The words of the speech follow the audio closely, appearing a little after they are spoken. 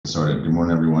started. Good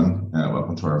morning, everyone.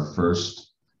 Welcome to our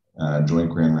first joint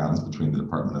grand rounds between the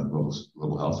Department of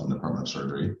Global Health and the Department of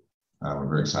Surgery. We're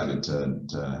very excited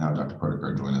to have Dr.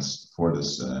 Potokar join us for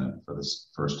this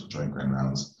first joint grand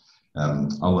rounds.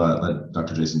 I'll let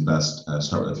Dr. Jason Best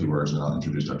start with a few words, and I'll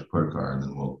introduce Dr. Potokar, and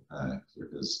then we'll hear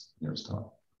his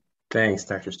talk. Thanks,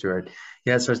 Dr. Stewart.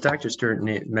 Yeah, so as Dr. Stewart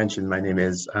mentioned, my name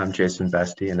is Jason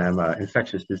Bestie, and I'm an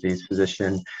infectious disease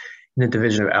physician in the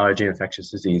Division of Allergy and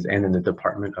Infectious Disease and in the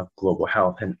Department of Global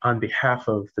Health. And on behalf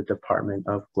of the Department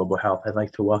of Global Health, I'd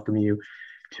like to welcome you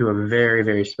to a very,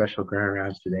 very special Grand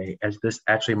Rounds today, as this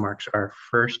actually marks our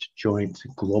first joint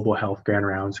Global Health Grand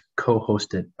Rounds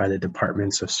co-hosted by the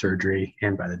Departments of Surgery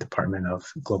and by the Department of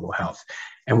Global Health.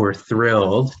 And we're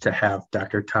thrilled to have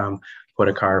Dr. Tom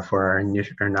Potokar for our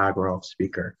inaugural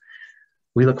speaker.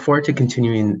 We look forward to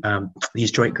continuing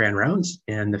these joint grand rounds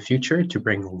in the future to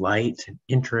bring light, and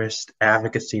interest,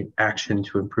 advocacy, and action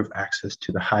to improve access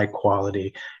to the high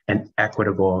quality and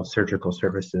equitable surgical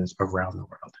services around the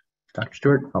world. Dr.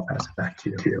 Stewart, I'll pass it back to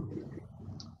you.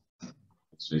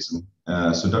 Thanks, Jason.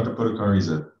 So Dr. Potokar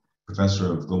is a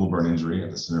professor of global burn injury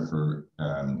at the Center for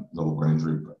Global Burn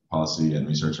Injury Policy and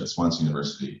Research at Swansea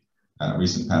University.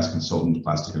 Recent past consultant,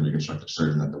 plastic and reconstructive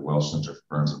surgeon at the Welsh Center for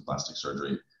Burns and Plastic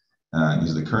Surgery.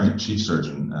 He's the current chief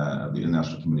surgeon of the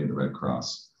International Committee of the Red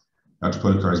Cross. Dr.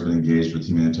 Potokar has been engaged with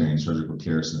humanitarian surgical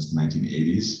care since the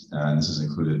 1980s, and this has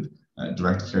included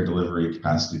direct care delivery,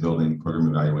 capacity building, program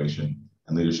evaluation,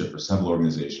 and leadership for several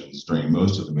organizations during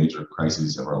most of the major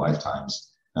crises of our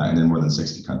lifetimes, and in more than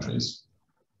 60 countries.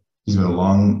 He's been a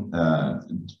long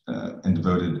and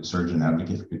devoted surgeon and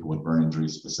advocate for people with burn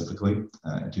injuries specifically.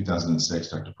 In 2006,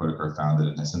 Dr. Potokar founded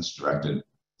and has since directed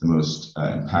the most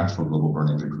impactful global burn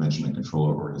injury prevention and control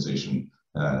organization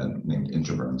named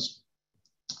Interburns.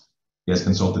 He has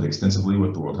consulted extensively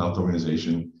with the World Health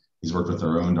Organization. He's worked with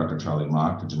our own Dr. Charlie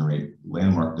Mock to generate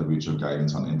landmark WHO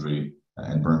guidance on injury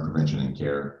and burn prevention and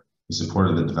care. He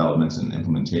supported the development and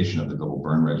implementation of the Global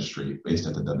Burn Registry based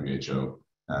at the WHO.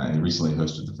 And he recently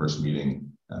hosted the first meeting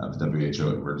of the WHO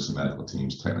Emergency Medical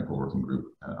Team's Technical Working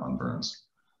Group on burns.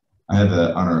 I had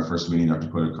the honor of first meeting Dr.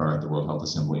 Potokar at the World Health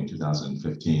Assembly in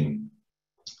 2015.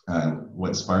 What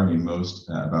inspired me most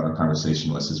about our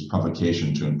conversation was his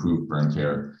provocation to improve burn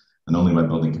care, not only by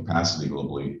building capacity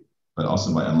globally, but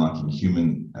also by unlocking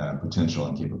human potential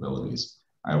and capabilities.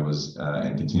 I was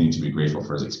and continue to be grateful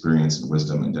for his experience and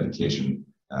wisdom and dedication,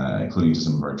 including to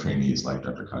some of our trainees like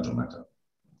Dr. Kajal Mehta.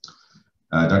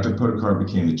 Dr. Potokar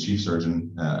became the chief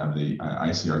surgeon of the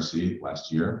ICRC last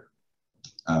year.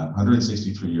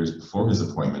 163 years before his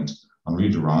appointment, Henri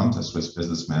Durand, a Swiss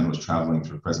businessman, was traveling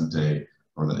through present-day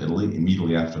northern Italy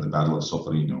immediately after the Battle of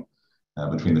Solferino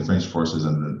between the French forces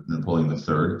under Napoleon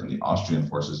III and the Austrian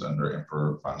forces under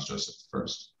Emperor Franz Joseph I.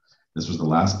 This was the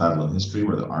last battle in history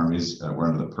where the armies were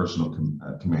under the personal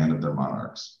command of their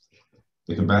monarchs.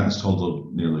 The combatants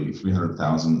totaled nearly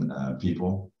 300,000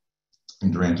 people,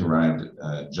 and Durand arrived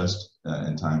just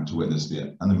in time to witness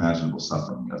the unimaginable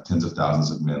suffering of tens of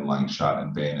thousands of men lying shot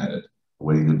and bayoneted,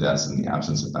 awaiting their deaths in the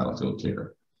absence of battlefield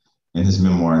care. In his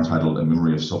memoir entitled A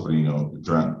Memory of Solferino,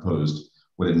 Durand posed,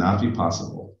 would it not be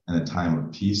possible, in a time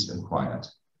of peace and quiet,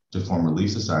 to form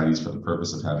relief societies for the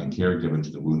purpose of having care given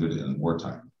to the wounded in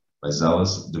wartime by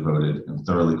zealous, devoted, and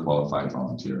thoroughly qualified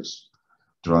volunteers?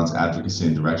 Durand's advocacy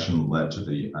and direction led to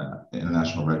the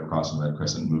International Red Cross and Red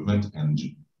Crescent movement and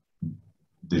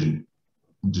the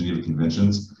Geneva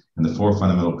Conventions and the four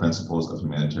fundamental principles of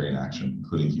humanitarian action,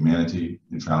 including humanity,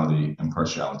 neutrality,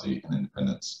 impartiality, and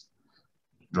independence.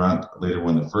 Durand later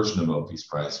won the first Nobel Peace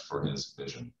Prize for his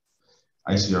vision.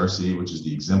 ICRC, which is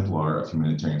the exemplar of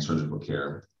humanitarian surgical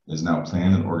care, is now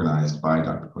planned and organized by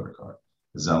Dr. Potokar,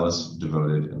 a zealous,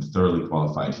 devoted, and thoroughly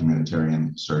qualified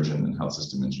humanitarian, surgeon, and health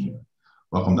system engineer.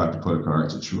 Welcome, Dr. Potokar.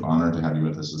 It's a true honor to have you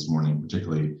with us this morning,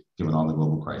 particularly given all the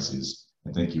global crises.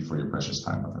 And thank you for your precious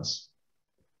time with us.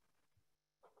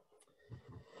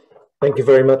 Thank you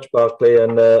very much, Barclay,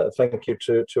 and thank you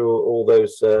to all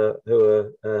those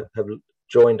who have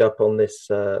joined up on this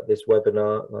this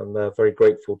webinar. I'm very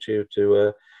grateful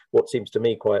to what seems to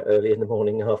me quite early in the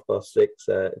morning,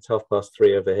 6:30. It's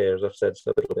 3:30 over here, as I've said,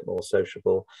 so a little bit more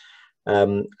sociable.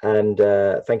 And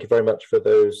thank you very much for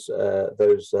those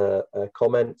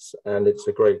comments. And it's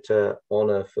a great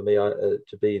honor for me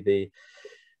to be the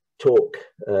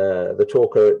the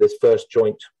talker at this first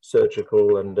joint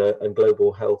surgical and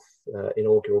global health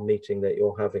inaugural meeting that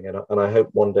you're having, and I hope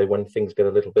one day when things get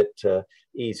a little bit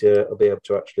easier, I'll be able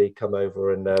to actually come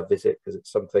over and visit, because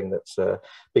it's something that's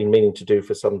been meaning to do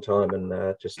for some time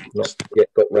and just not yet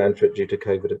got round to it due to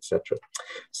COVID, etc.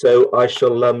 So I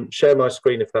shall share my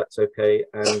screen if that's okay,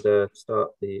 and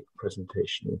start the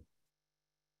presentation.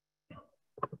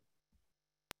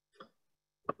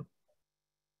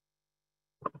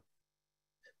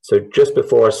 So just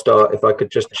before I start, if I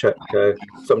could just check,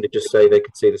 somebody just say they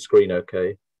could see the screen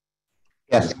okay?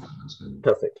 Yes.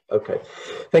 Perfect. Okay.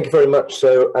 Thank you very much.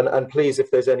 So, and please,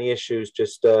 if there's any issues,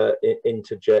 just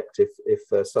interject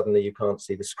if suddenly you can't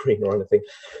see the screen or anything.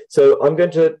 So I'm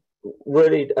going to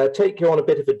really take you on a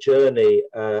bit of a journey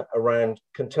around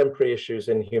contemporary issues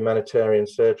in humanitarian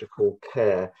surgical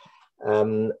care,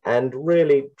 and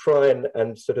really try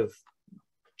and sort of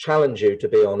challenge you, to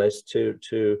be honest, to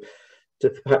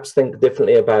perhaps think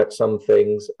differently about some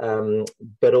things,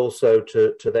 but also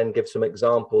to then give some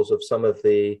examples of some of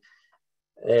the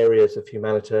areas of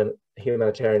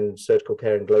humanitarian surgical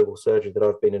care and global surgery that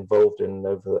I've been involved in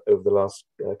over the last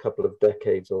couple of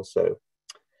decades or so.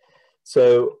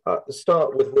 So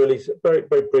start with really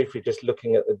very briefly just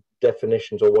looking at the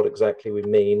definitions or what exactly we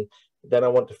mean. Then I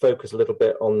want to focus a little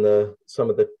bit on some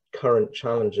of the current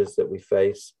challenges that we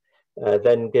face.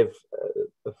 Then give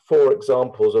 4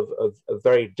 examples of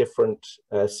very different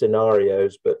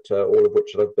scenarios, but all of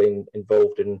which I've been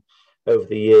involved in over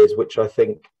the years, which I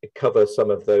think cover some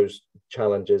of those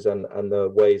challenges and the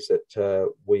ways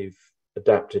that we've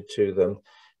adapted to them.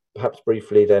 Perhaps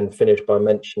briefly then finish by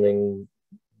mentioning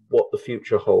what the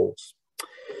future holds.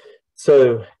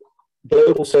 So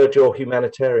global surgery or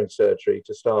humanitarian surgery,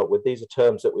 to start with, these are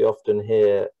terms that we often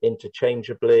hear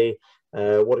interchangeably.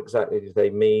 What exactly do they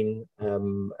mean,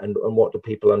 and what do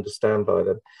people understand by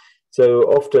them? So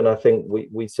often I think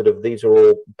we sort of, these are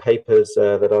all papers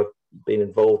that I've been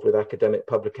involved with, academic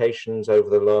publications over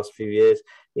the last few years.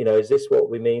 You know, is this what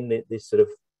we mean, these sort of,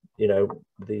 you know,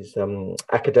 these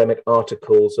academic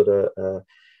articles that are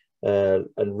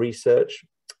and research,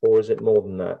 or is it more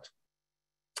than that?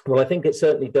 Well, I think it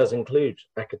certainly does include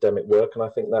academic work, and I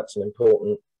think that's an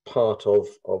important part of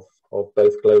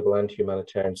both global and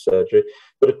humanitarian surgery.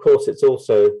 But of course, it's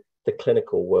also the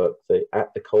clinical work,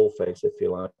 at the coalface, if you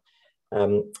like.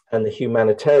 And the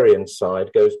humanitarian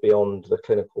side goes beyond the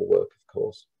clinical work, of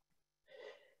course.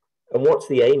 And what's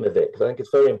the aim of it? Because I think it's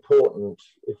very important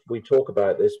if we talk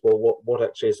about this, well, what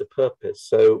actually is the purpose?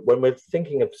 So when we're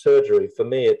thinking of surgery, for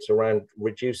me, it's around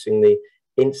reducing the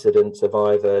incidence of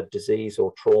either disease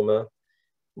or trauma,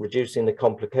 reducing the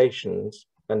complications,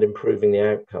 and improving the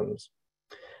outcomes.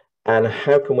 And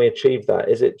how can we achieve that?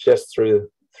 Is it just through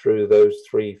those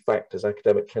 3 factors,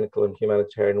 academic, clinical, and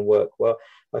humanitarian work? Well,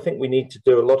 I think we need to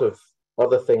do a lot of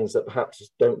other things that perhaps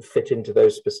don't fit into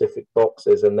those specific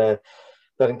boxes, and that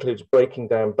includes breaking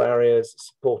down barriers,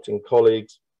 supporting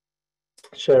colleagues,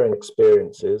 sharing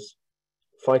experiences,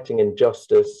 fighting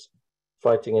injustice,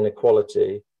 fighting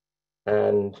inequality,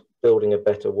 and building a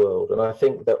better world. And I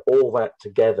think that all that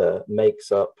together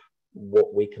makes up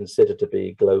what we consider to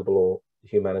be global or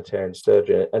humanitarian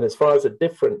surgery. And as far as the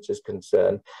difference is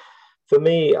concerned, for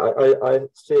me, I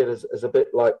see it as a bit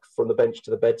like from the bench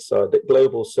to the bedside, that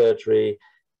global surgery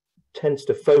tends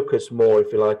to focus more,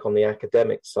 if you like, on the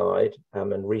academic side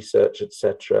and research,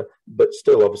 etc., but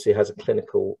still obviously has a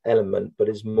clinical element, but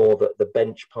is more the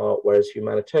bench part, whereas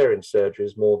humanitarian surgery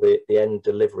is more the end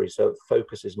delivery. So it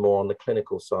focuses more on the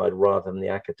clinical side rather than the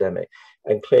academic.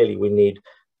 And clearly we need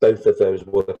both of those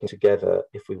working together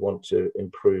if we want to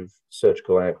improve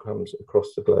surgical outcomes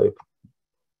across the globe.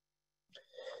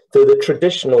 So the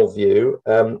traditional view,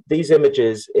 these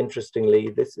images, interestingly,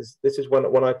 this is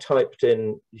when I typed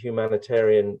in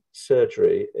humanitarian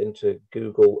surgery into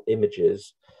Google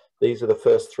Images, these are the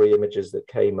first 3 images that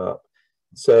came up.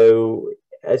 So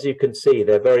as you can see,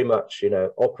 they're very much, you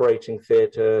know, operating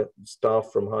theatre, staff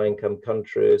from high-income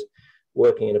countries,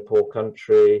 working in a poor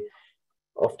country.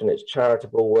 Often it's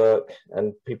charitable work,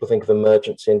 and people think of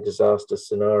emergency and disaster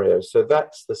scenarios. So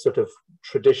that's the sort of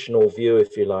traditional view,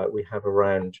 if you like, we have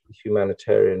around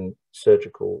humanitarian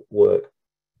surgical work.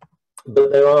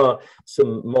 But there are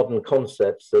some modern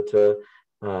concepts that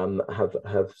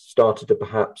have started to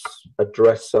perhaps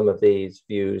address some of these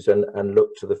views and look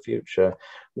to the future.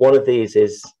 One of these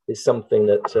is something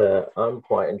that I'm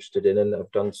quite interested in and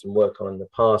I've done some work on in the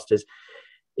past,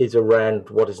 is around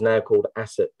what is now called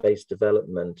asset-based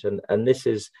development. And this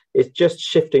is, it's just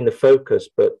shifting the focus,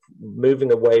 but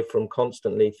moving away from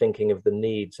constantly thinking of the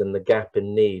needs and the gap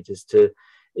in needs is to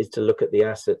look at the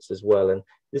assets as well. And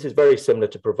this is very similar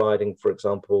to providing, for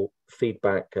example,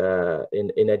 feedback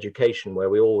in education, where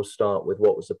we always start with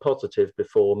what was a positive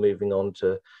before moving on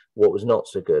to what was not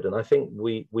so good. And I think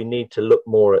we need to look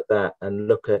more at that and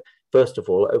look at, first of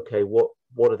all, okay, what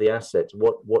are the assets?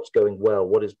 What's going well?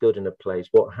 What is good in a place?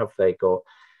 What have they got?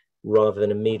 Rather than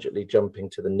immediately jumping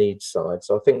to the needs side.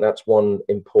 So I think that's one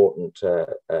important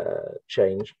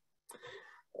change.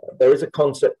 There is a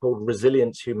concept called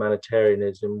resilience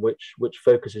humanitarianism, which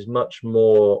focuses much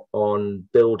more on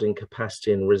building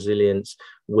capacity and resilience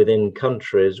within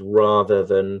countries rather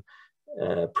than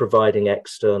providing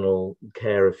external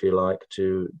care, if you like,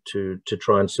 to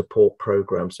try and support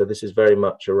programs. So this is very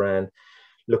much around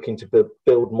looking to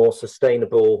build more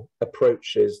sustainable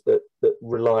approaches that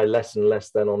rely less and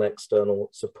less then on external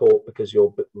support, because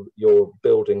you're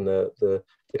building the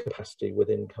capacity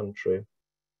within country.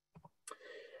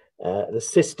 The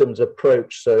systems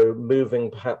approach, so moving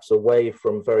perhaps away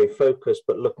from very focused,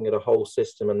 but looking at a whole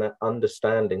system, and that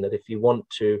understanding that if you want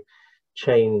to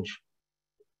change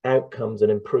outcomes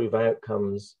and improve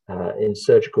outcomes in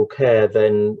surgical care,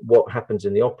 then what happens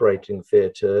in the operating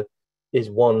theatre is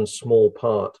one small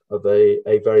part of a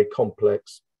very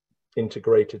complex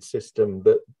integrated system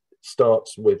that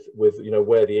starts with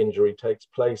where the injury takes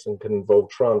place and can involve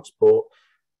transport,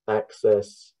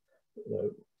 access,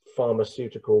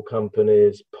 pharmaceutical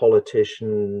companies,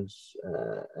 politicians,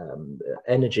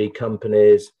 energy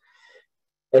companies,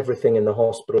 everything in the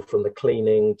hospital, from the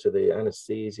cleaning to the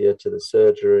anesthesia to the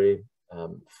surgery,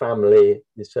 family.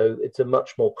 So it's a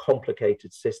much more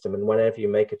complicated system, and whenever you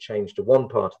make a change to one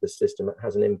part of the system, it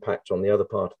has an impact on the other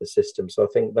part of the system. So I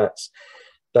think that's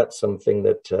something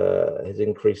that has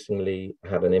increasingly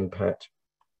had an impact.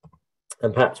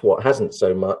 And perhaps what hasn't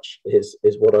so much is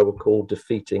what I would call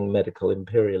defeating medical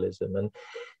imperialism. And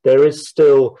there is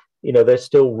still, there's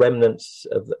still remnants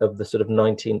of the sort of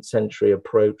 19th century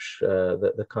approach,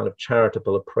 the kind of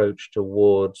charitable approach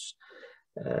towards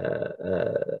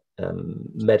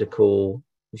medical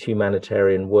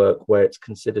humanitarian work, where it's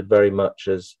considered very much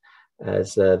as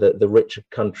the richer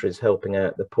countries helping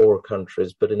out the poorer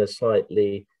countries, but in a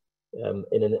slightly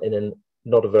in a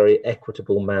not a very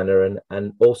equitable manner,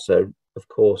 and also, of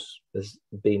course, has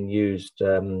been used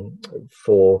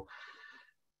for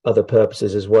other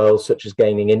purposes as well, such as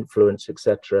gaining influence,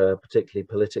 etc., particularly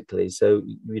politically. So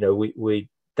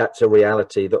that's a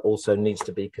reality that also needs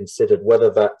to be considered. Whether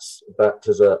that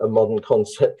is a modern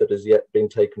concept that has yet been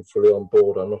taken fully on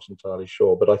board, I'm not entirely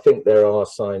sure. But I think there are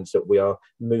signs that we are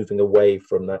moving away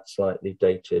from that slightly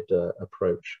dated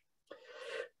approach.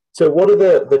 So what are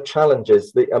the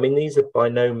challenges? I mean, these are by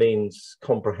no means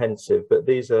comprehensive, but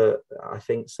these are, I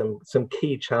think, some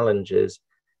key challenges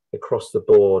across the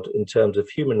board in terms of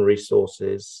human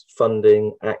resources,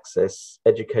 funding, access,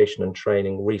 education and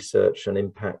training, research and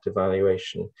impact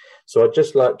evaluation. So I'd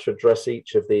just like to address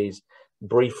each of these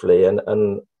briefly,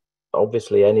 and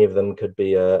obviously any of them could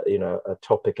be a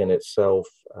topic in itself.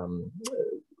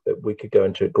 We could go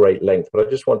into great length, but I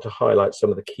just want to highlight some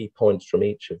of the key points from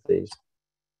each of these.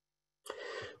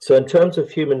 So in terms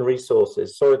of human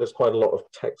resources, sorry, there's quite a lot of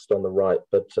text on the right,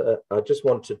 but I just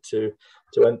wanted to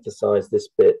emphasize this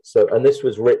bit. So, and this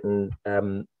was written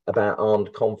about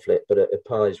armed conflict, but it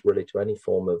applies really to any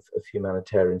form of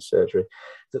humanitarian surgery,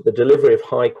 that the delivery of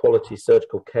high quality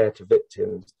surgical care to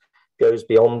victims goes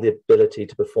beyond the ability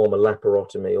to perform a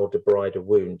laparotomy or debride a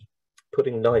wound.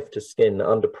 Putting knife to skin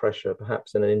under pressure,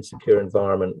 perhaps in an insecure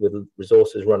environment with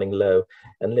resources running low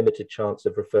and limited chance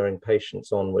of referring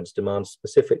patients onwards, demands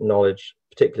specific knowledge,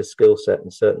 particular skill set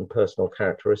and certain personal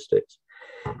characteristics.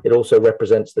 It also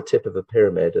represents the tip of a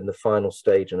pyramid and the final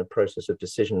stage in a process of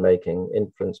decision making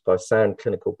influenced by sound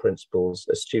clinical principles,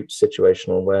 astute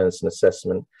situational awareness and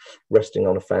assessment, resting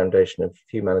on a foundation of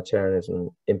humanitarianism,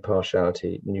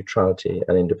 impartiality, neutrality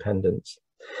and independence.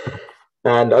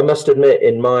 And I must admit,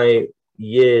 in my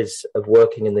years of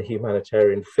working in the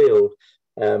humanitarian field,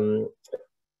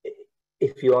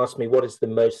 if you ask me what is the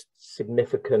most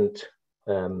significant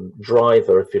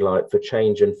driver, if you like, for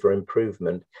change and for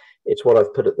improvement, it's what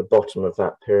I've put at the bottom of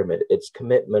that pyramid. It's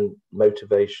commitment,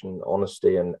 motivation,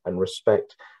 honesty and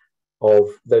respect of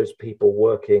those people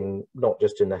working not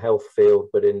just in the health field,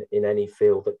 but in any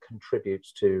field that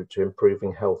contributes to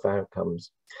improving health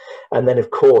outcomes. And then,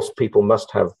 of course, people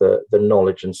must have the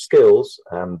knowledge and skills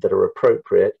that are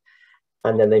appropriate,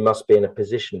 and then they must be in a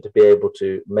position to be able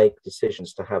to make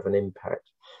decisions to have an impact.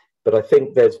 But I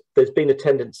think there's been a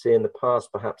tendency in the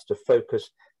past perhaps to focus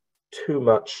too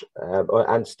much,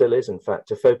 and still is in fact,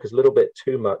 to focus a little bit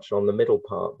too much on the middle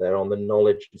part there, on the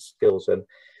knowledge and skills. And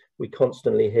we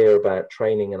constantly hear about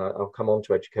training, and I'll come on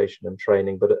to education and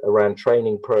training, but around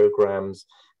training programs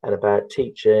and about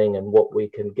teaching and what we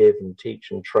can give and teach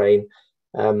and train.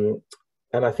 And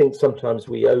I think sometimes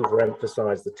we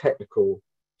overemphasize the technical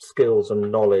skills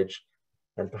and knowledge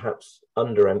and perhaps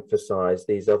underemphasize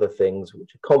these other things, which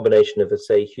are a combination of,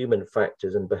 say, human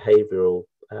factors and behavioral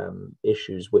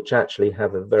issues, which actually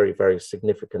have a very, very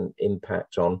significant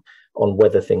impact on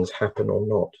whether things happen or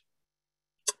not.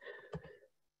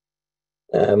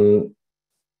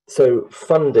 So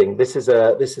funding, this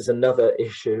is another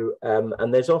issue,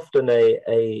 and there's often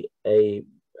a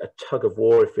tug of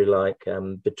war, if you like,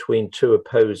 between two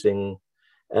opposing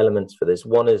elements for this.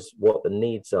 One is what the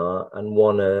needs are, and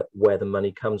one where the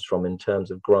money comes from in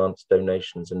terms of grants,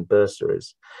 donations, and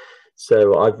bursaries.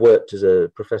 So I've worked as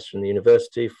a professor in the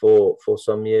university for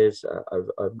some years.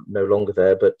 I'm no longer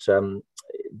there, but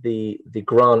the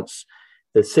grants,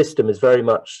 the system is very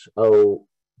much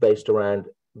based around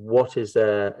what is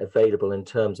available in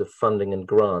terms of funding and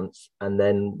grants, and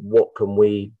then what can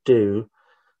we do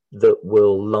that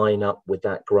will line up with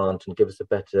that grant and give us a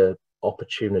better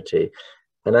opportunity.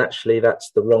 And actually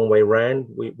that's the wrong way around.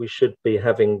 We should be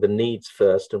having the needs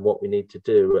first and what we need to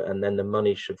do, and then the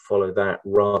money should follow that,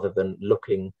 rather than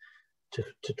looking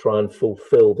to try and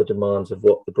fulfill the demands of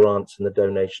what the grants and the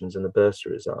donations and the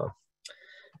bursaries are.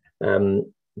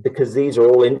 Because these are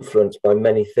all influenced by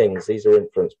many things. These are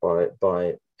influenced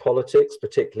by politics,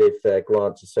 particularly if their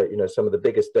grants are so, you know, some of the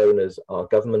biggest donors are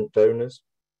government donors.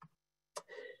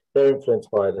 They're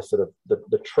influenced by the sort of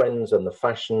the trends and the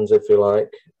fashions, if you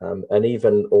like, and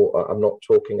even, or I'm not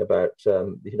talking about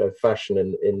you know, fashion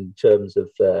in terms of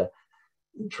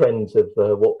trends of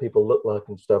what people look like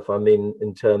and stuff. I mean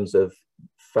in terms of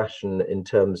fashion, in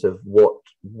terms of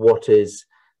what is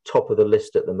top of the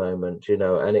list at the moment, you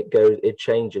know, and it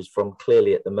changes from,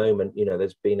 clearly at the moment, you know,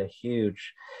 there's been a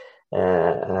huge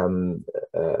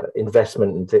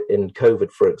investment in COVID,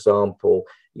 for example.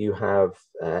 You have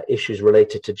issues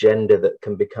related to gender that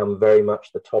can become very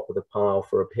much the top of the pile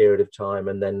for a period of time,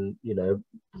 and then, you know,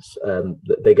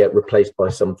 they get replaced by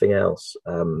something else.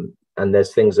 And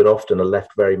there's things that often are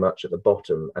left very much at the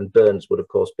bottom, and burns would of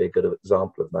course be a good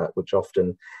example of that, which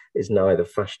often is neither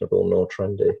fashionable nor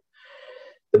trendy.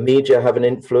 The media have an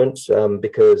influence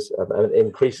because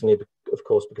increasingly, of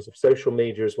course, because of social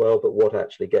media as well, but what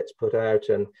actually gets put out.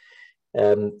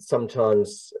 And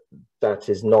sometimes that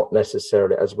is not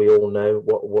necessarily, as we all know,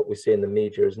 what we see in the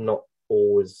media is not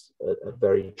always a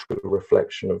very true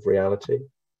reflection of reality.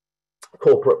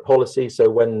 Corporate policy, so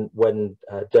when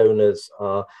donors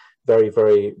are very,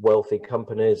 very wealthy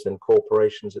companies and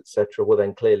corporations, etc., well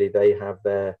then clearly they have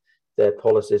their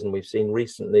policies, and we've seen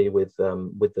recently with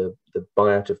the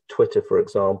buyout of Twitter, for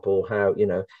example, how, you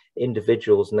know,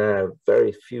 individuals now,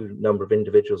 very few number of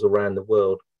individuals around the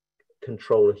world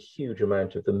control a huge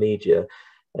amount of the media,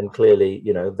 and clearly,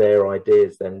 you know, their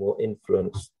ideas then will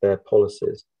influence their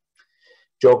policies.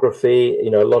 Geography,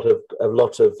 you know, a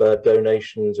lot of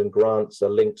donations and grants are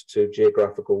linked to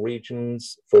geographical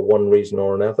regions for one reason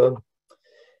or another.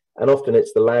 And often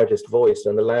it's the loudest voice,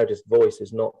 and the loudest voice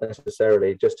is not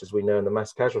necessarily, just as we know in the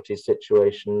mass casualty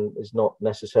situation, is not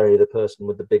necessarily the person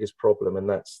with the biggest problem, and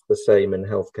that's the same in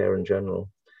healthcare in general.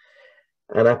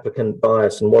 And applicant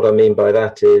bias, and what I mean by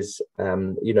that is,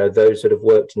 you know, those that have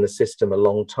worked in the system a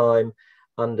long time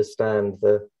understand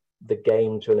the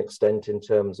game to an extent in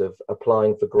terms of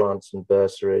applying for grants and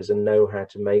bursaries, and know how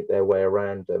to make their way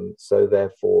around them, so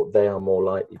therefore they are more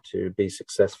likely to be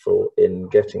successful in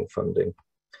getting funding.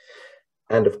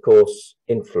 And of course,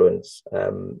 influence.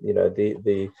 You know,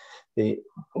 the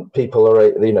people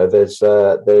are, you know, there's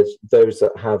those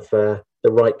that have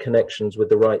the right connections with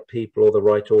the right people or the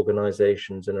right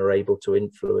organisations, and are able to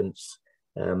influence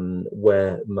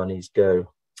where monies go.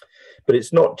 But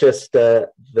it's not just the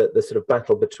sort of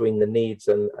battle between the needs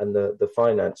and the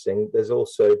financing. There's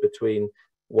also between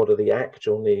what are the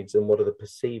actual needs and what are the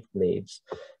perceived needs.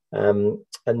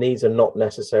 And these are not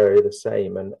necessarily the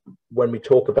same. And when we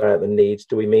talk about the needs,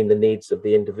 do we mean the needs of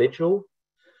the individual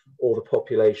or the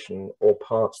population or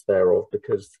parts thereof?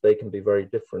 Because they can be very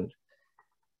different.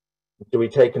 Do we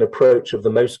take an approach of the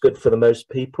most good for the most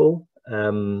people,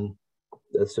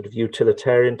 a sort of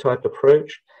utilitarian type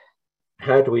approach?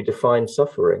 How do we define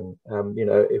suffering? You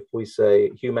know, if we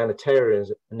say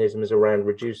humanitarianism is around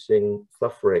reducing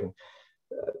suffering,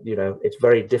 you know, it's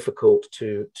very difficult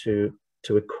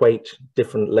to equate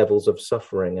different levels of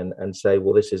suffering and say,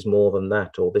 well, this is more than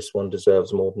that, or this one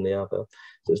deserves more than the other.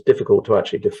 So it's difficult to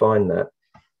actually define that.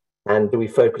 And do we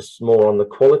focus more on the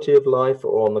quality of life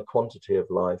or on the quantity of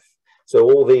life? So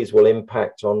all these will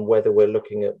impact on whether we're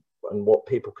looking at and what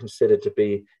people consider to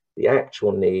be the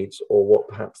actual needs or what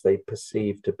perhaps they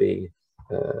perceive to be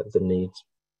the needs.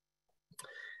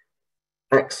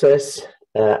 Access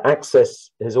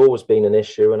has always been an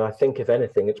issue, and I think if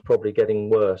anything it's probably getting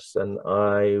worse. And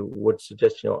I would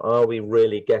suggest, are we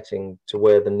really getting to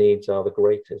where the needs are the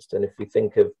greatest? And if we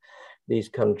think of these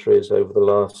countries over the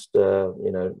last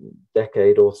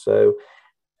decade or so,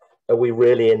 are we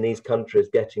really in these countries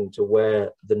getting to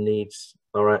where the needs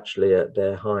are actually at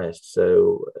their highest?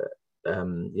 So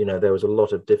there was a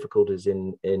lot of difficulties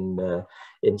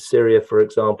in Syria, for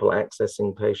example,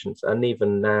 accessing patients, and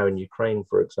even now in Ukraine,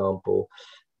 for example.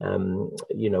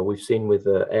 We've seen with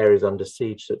areas under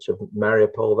siege, such as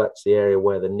Mariupol, that's the area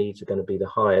where the needs are going to be the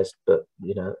highest. But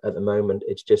at the moment,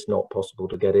 it's just not possible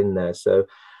to get in there. So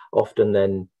often,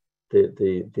 then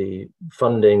the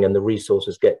funding and the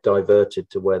resources get diverted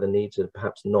to where the needs are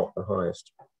perhaps not the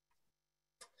highest.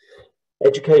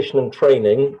 Education and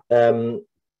training.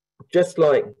 Just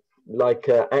like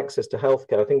access to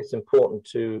healthcare, I think it's important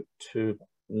to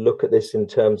look at this in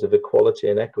terms of equality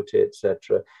and equity,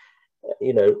 etc.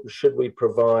 Should we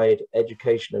provide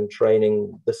education and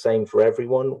training the same for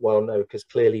everyone? Well, no, because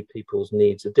clearly people's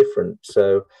needs are different.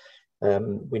 So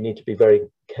we need to be very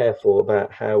careful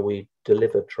about how we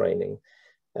deliver training.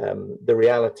 The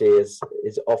reality is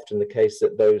often the case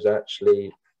that those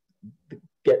actually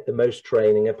get the most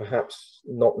training are perhaps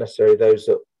not necessarily those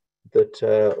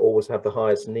that always have the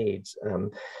highest needs.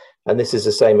 And this is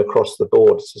the same across the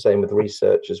board. It's the same with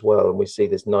research as well. And we see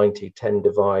this 90-10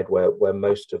 divide where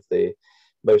most of the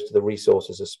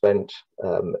resources are spent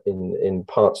in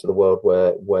parts of the world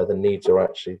where the needs are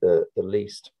actually the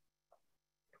least.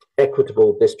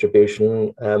 Equitable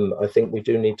distribution. I think we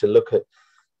do need to look at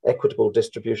equitable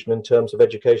distribution in terms of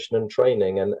education and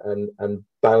training, and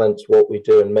balance what we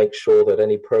do and make sure that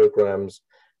any programs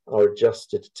are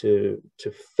adjusted to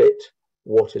fit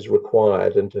what is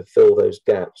required and to fill those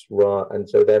gaps. And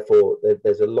so therefore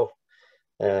there's a lot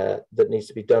that needs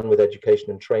to be done with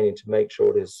education and training to make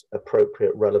sure it is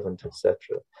appropriate, relevant, etc.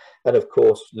 And of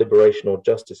course, liberation or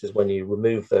justice is when you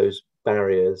remove those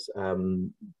barriers,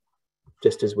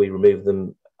 just as we remove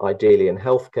them ideally in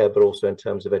healthcare, but also in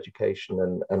terms of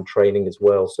education and training as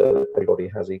well, so that everybody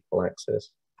has equal access.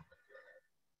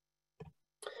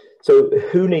 So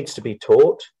who needs to be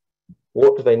taught?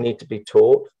 What do they need to be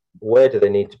taught? Where do they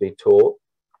need to be taught?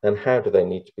 And how do they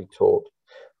need to be taught?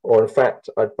 Or in fact,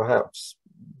 I'd perhaps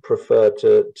prefer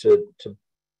to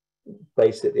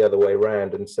base it the other way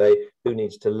around and say, who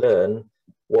needs to learn?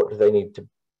 What do they need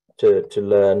to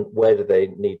learn? Where do they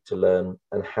need to learn?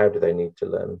 And how do they need to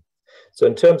learn? So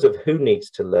in terms of who needs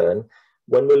to learn,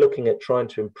 when we're looking at trying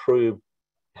to improve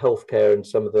healthcare in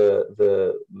some of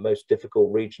the most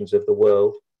difficult regions of the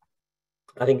world,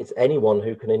 I think it's anyone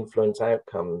who can influence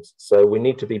outcomes. So we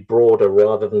need to be broader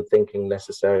rather than thinking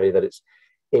necessarily that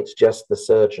it's just the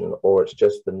surgeon or it's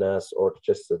just the nurse or it's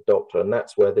just the doctor. And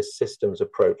that's where this systems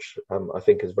approach, I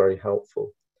think, is very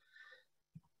helpful.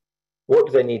 What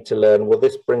do they need to learn? Well,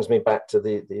 this brings me back to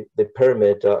the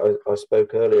pyramid I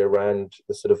spoke earlier around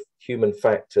the sort of human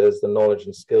factors, the knowledge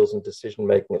and skills and decision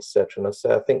making, etc. And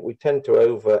I think we tend to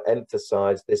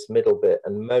overemphasize this middle bit,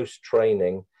 and most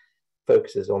training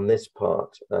focuses on this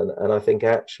part. And I think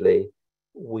actually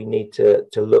we need to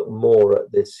look more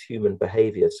at this human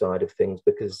behavior side of things,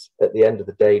 because at the end of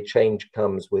the day, change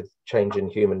comes with change in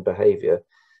human behavior.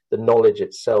 The knowledge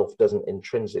itself doesn't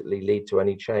intrinsically lead to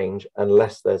any change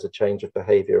unless there's a change of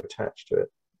behavior attached to it.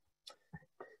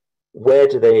 Where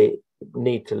do they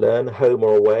need to learn, home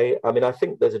or away? I mean, I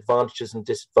think there's advantages and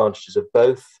disadvantages of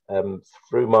both.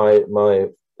 Through my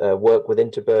work with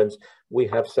Interburns, we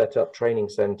have set up training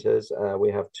centres. We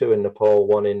have 2 in Nepal,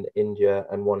 1 in India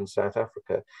and 1 in South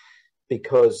Africa,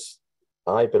 because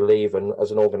I believe, and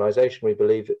as an organisation, we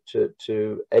believe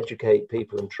to educate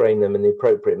people and train them in the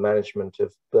appropriate management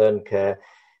of burn care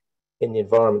in the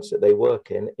environments that they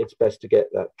work in. It's best to get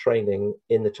that training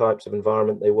in the types of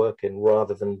environment they work in,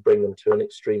 rather than bring them to an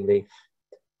extremely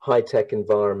high-tech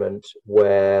environment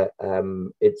where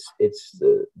it's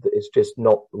just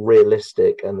not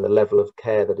realistic, and the level of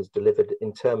care that is delivered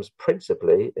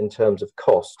principally in terms of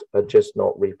cost are just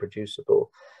not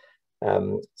reproducible.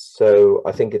 So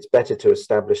I think it's better to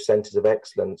establish centres of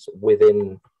excellence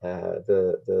within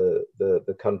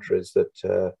the countries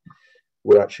that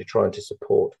we're actually trying to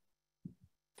support.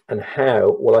 And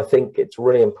how? Well, I think it's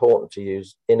really important to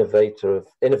use innovative,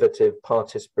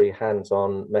 participatory,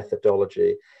 hands-on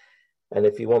methodology. And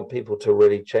if you want people to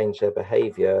really change their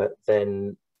behaviour,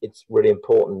 then it's really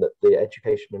important that the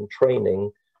education and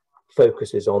training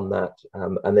focuses on that,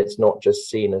 and it's not just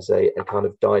seen as a kind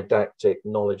of didactic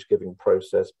knowledge giving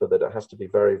process, but that it has to be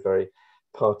very, very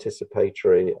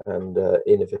participatory and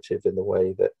innovative in the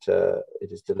way that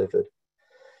it is delivered.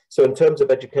 So in terms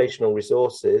of educational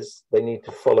resources, they need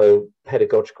to follow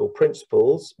pedagogical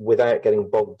principles without getting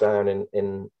bogged down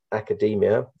in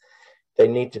academia. They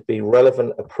need to be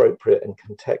relevant, appropriate, and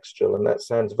contextual. And that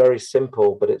sounds very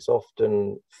simple, but it's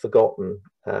often forgotten.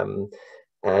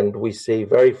 And we see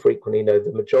very frequently,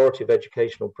 the majority of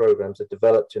educational programs are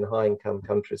developed in high-income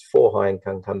countries for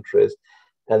high-income countries,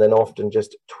 and then often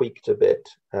just tweaked a bit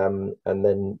and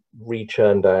then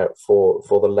re-churned out for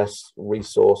the less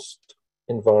resourced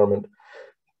environment.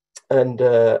 And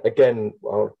again,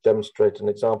 I'll demonstrate an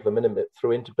example in a minute.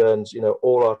 Through Interburns,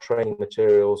 all our training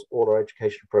materials, all our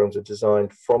education programs are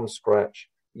designed from scratch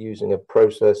using a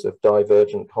process of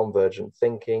divergent, convergent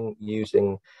thinking,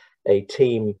 using a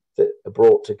team that are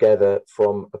brought together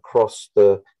from across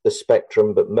the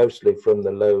spectrum, but mostly from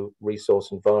the low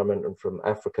resource environment and from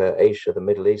Africa, Asia, the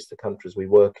Middle East, the countries we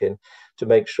work in, to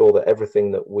make sure that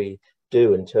everything that we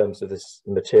do in terms of this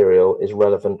material is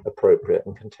relevant, appropriate,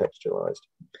 and contextualized.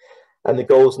 And the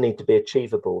goals need to be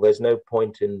achievable. There's no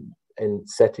point in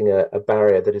setting a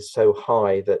barrier that is so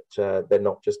high that they're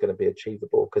not just going to be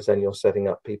achievable, because then you're setting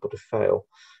up people to fail.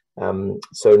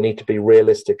 So need to be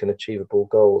realistic and achievable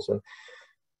goals.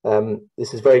 And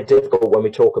this is very difficult when we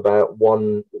talk about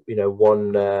one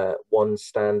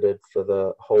standard for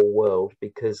the whole world,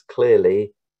 because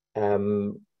clearly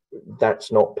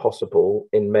that's not possible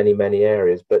in many, many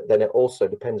areas. But then it also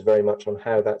depends very much on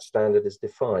how that standard is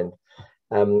defined.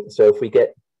 So if we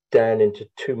get down into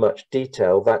too much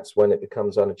detail, that's when it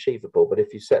becomes unachievable. But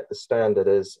if you set the standard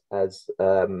as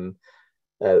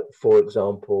for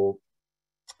example,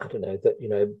 I don't know,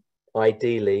 that,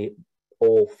 ideally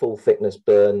all full thickness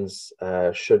burns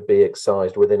should be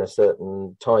excised within a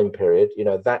certain time period,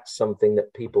 that's something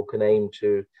that people can aim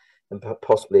to and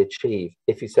possibly achieve.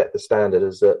 If you set the standard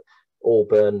as that all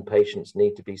burn patients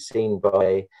need to be seen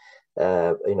by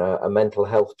a mental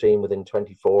health team within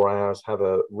 24 hours, have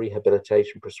a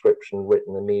rehabilitation prescription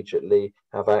written immediately,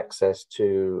 have access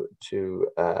to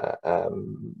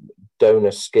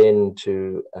donor skin,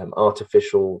 to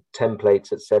artificial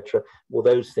templates, etc. Well,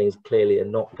 those things clearly are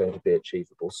not going to be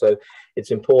achievable. So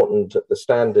it's important that the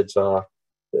standards are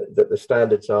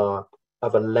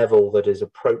of a level that is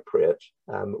appropriate,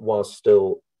 while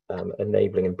still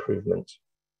enabling improvements.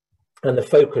 And the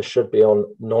focus should be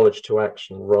on knowledge to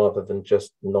action rather than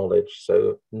just knowledge.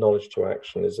 So knowledge to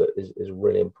action is a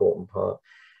really important part.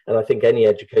 And I think any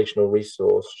educational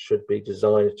resource should be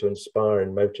designed to inspire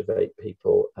and motivate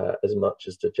people as much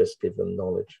as to just give them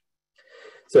knowledge.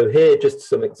 So here, just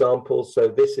some examples. So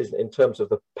this is in terms of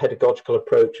the pedagogical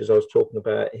approach, as I was talking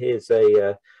about. Here's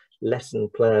a lesson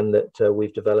plan that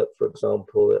we've developed, for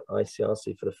example, at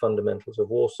ICRC for the Fundamentals of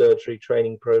War Surgery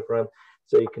training program.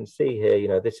 So you can see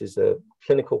here, this is a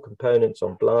clinical components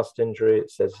on blast injury.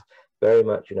 It says very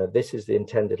much, this is the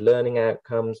intended learning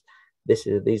outcomes. These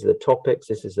are the topics.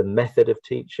 This is the method of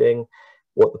teaching,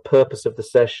 what the purpose of the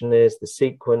session is, the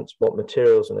sequence, what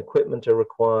materials and equipment are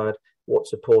required, what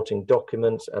supporting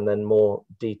documents, and then more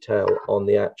detail on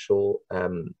the actual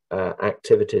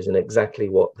activities and exactly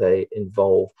what they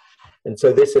involve. And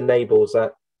so this enables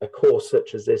a course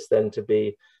such as this then to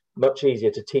be much easier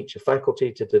to teach a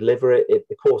faculty, to deliver it.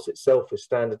 The course itself is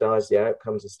standardized, the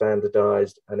outcomes are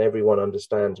standardized, and everyone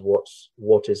understands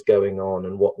what is going on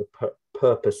and what the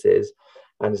purpose is.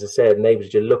 And as I said, it enables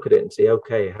you to look at it and see,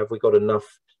 okay, have we got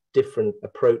enough different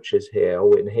approaches here?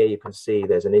 Oh, in here you can see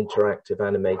there's an interactive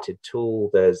animated tool,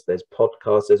 there's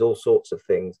podcasts, there's all sorts of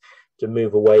things to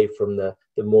move away from the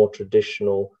more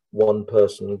traditional one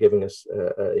person giving us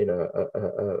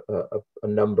a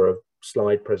number of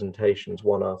slide presentations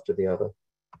one after the other.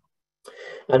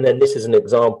 And then this is an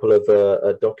example of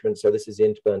a document. So this is the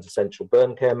Interburns Essential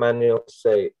Burn Care Manual,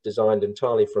 say designed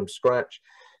entirely from scratch,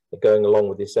 going along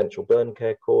with the Essential Burn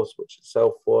Care course, which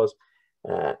itself was.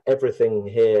 Everything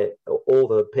here, all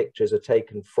the pictures are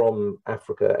taken from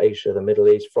Africa, Asia, the Middle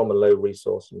East, from a low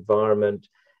resource environment.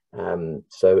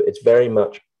 So it's very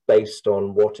much based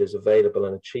on what is available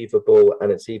and achievable,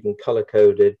 and it's even color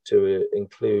coded to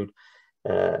include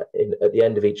at the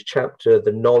end of each chapter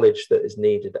the knowledge that is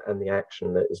needed and the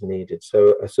action that is needed.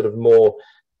 So a sort of more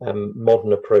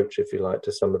modern approach, if you like,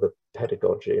 to some of the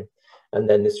pedagogy. And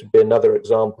then this would be another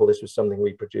example. This was something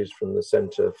we produced from the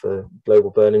Centre for Global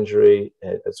Burn Injury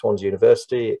at Swansea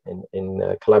University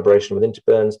in collaboration with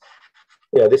Interburns.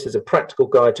 Yeah, this is a practical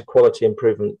guide to quality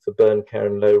improvement for burn care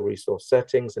in low resource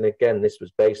settings. And again, this was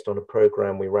based on a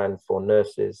program we ran for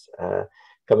nurses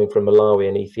coming from Malawi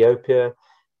and Ethiopia.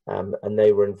 and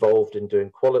they were involved in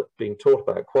being taught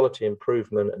about quality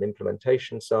improvement and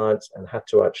implementation science, and had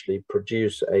to actually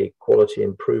produce a quality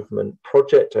improvement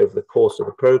project over the course of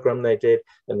the program they did.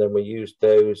 And then we used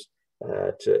those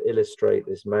to illustrate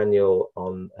this manual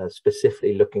on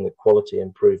specifically looking at quality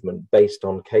improvement based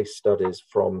on case studies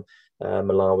from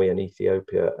Malawi and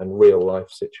Ethiopia and real life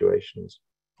situations.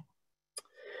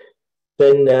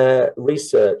 Then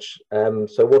research.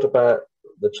 So what about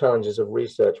the challenges of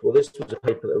research? Well, this was a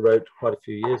paper that I wrote quite a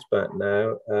few years back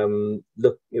now.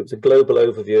 Look, it was a global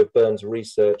overview of burns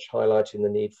research, highlighting the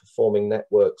need for forming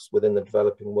networks within the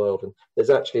developing world. And there's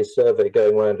actually a survey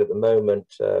going around at the moment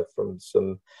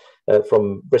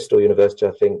from Bristol University,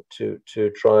 I think, to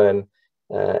try and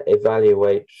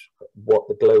evaluate what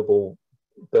the global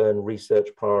burn research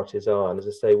priorities are. And as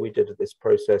I say, we did this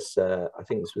process, I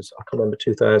think this was, I can't remember,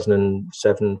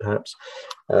 2007 perhaps,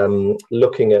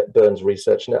 looking at burns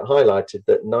research, and it highlighted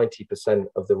that 90%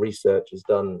 of the research is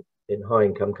done in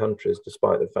high-income countries,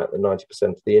 despite the fact that 90%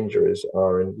 of the injuries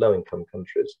are in low-income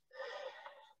countries.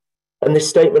 And this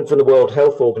statement from the World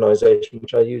Health Organization,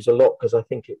 which I use a lot because I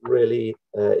think it really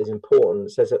is important,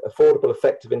 it says that affordable,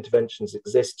 effective interventions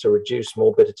exist to reduce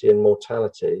morbidity and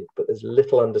mortality, but there's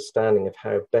little understanding of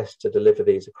how best to deliver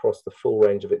these across the full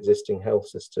range of existing health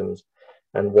systems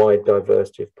and wide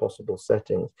diversity of possible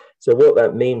settings. So what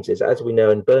that means is, as we know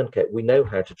in burn care, we know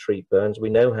how to treat burns, we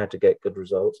know how to get good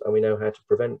results, and we know how to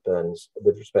prevent burns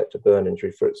with respect to burn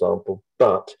injury, for example,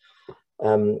 but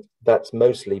that's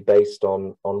mostly based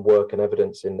on work and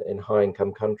evidence in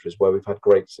high-income countries where we've had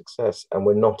great success, and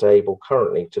we're not able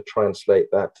currently to translate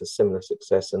that to similar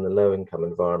success in the low-income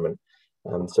environment.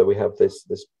 So we have this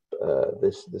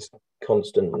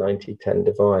constant 90-10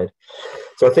 divide.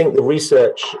 So I think the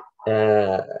research,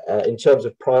 in terms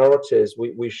of priorities,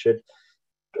 we should,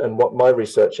 and what my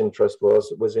research interest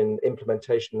was in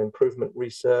implementation and improvement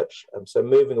research. So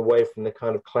moving away from the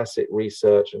kind of classic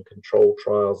research and control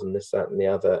trials and this, that, and the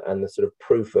other, and the sort of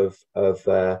proof of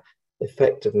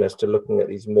effectiveness, to looking at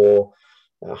these more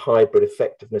hybrid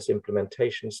effectiveness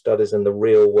implementation studies in the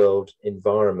real world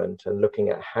environment, and looking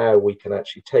at how we can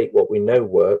actually take what we know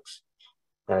works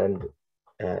and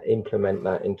implement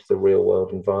that into the real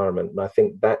world environment. And I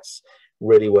think that's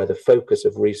really where the focus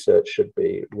of research should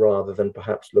be, rather than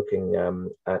perhaps looking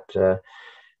at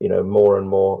you know, more and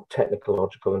more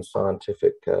technological and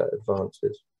scientific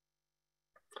advances.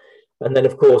 And then,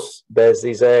 of course, there's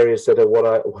these areas that are what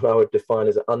I would define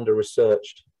as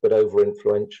under-researched but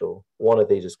over-influential. One of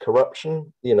these is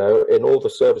corruption. You know, in all the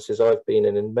services I've been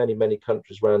in many, many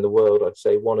countries around the world, I'd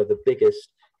say one of the biggest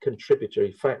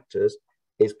contributory factors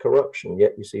is corruption,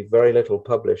 yet you see very little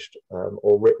published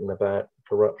or written about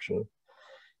corruption.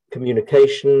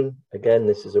 Communication, again,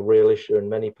 this is a real issue in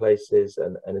many places,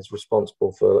 and is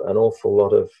responsible for an awful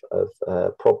lot of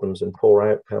problems and poor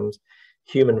outcomes.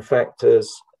 Human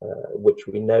factors, which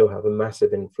we know have a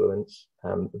massive influence,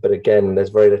 but again, there's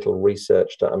very little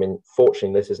research done. I mean,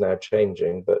 fortunately, this is now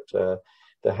changing, but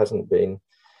there hasn't been,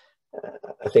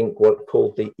 I think, what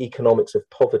called the economics of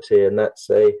poverty, and that's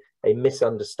a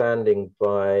misunderstanding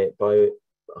by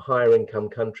higher income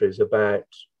countries about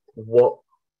what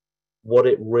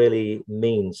it really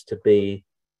means to be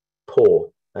poor.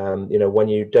 You know, when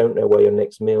you don't know where your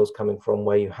next meal is coming from,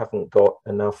 where you haven't got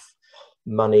enough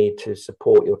money to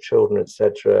support your children,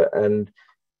 etc. And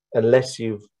unless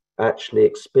you've actually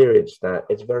experienced that,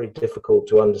 it's very difficult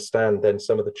to understand then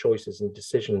some of the choices and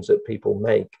decisions that people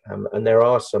make. And there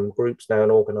are some groups now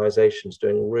and organizations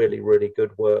doing really, really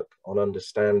good work on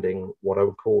understanding what I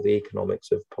would call the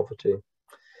economics of poverty.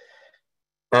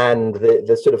 And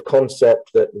the sort of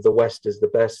concept that the West is the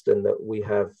best and that we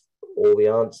have all the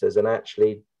answers, and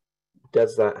actually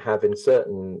does that have in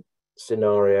certain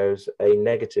scenarios a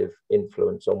negative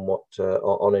influence on what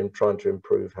on him trying to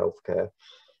improve healthcare?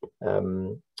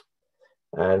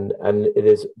 And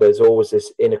there's always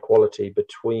this inequality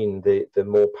between the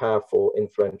more powerful,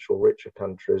 influential, richer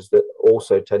countries that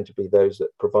also tend to be those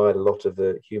that provide a lot of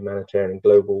the humanitarian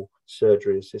global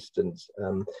surgery assistance.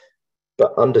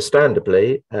 But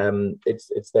understandably,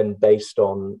 it's then based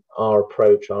on our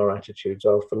approach, our attitudes,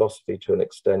 our philosophy to an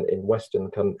extent in Western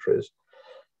countries.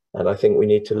 And I think we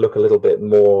need to look a little bit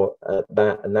more at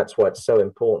that. And that's why it's so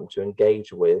important to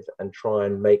engage with and try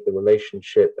and make the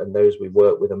relationship and those we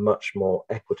work with a much more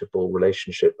equitable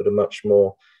relationship, but a much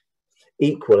more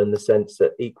equal, in the sense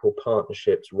that equal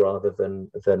partnerships, rather than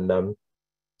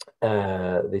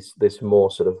this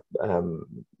more sort of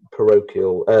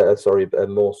parochial, a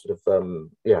more sort of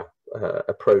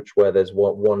approach where there's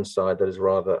one side that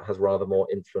has rather more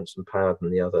influence and power than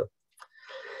the other.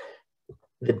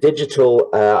 The digital,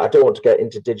 I don't want to get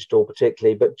into digital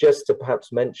particularly, but just to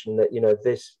perhaps mention that, you know,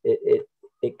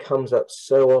 it comes up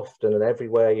so often, and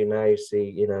everywhere you see,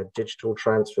 you know, digital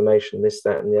transformation, this,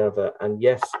 that, and the other. And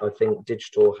yes, I think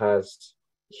digital has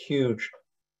huge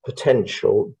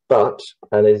potential, but,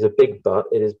 and it is a big but,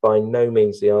 it is by no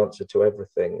means the answer to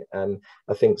everything. And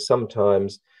I think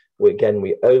sometimes we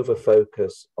over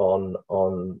focus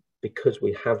on because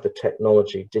we have the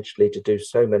technology digitally to do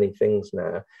so many things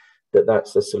now,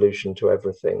 that's the solution to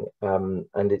everything,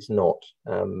 and it's not,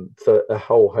 for a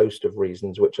whole host of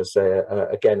reasons, which I say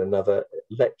again, another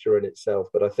lecture in itself.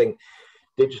 But I think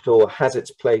digital has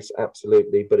its place,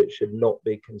 absolutely, but it should not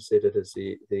be considered as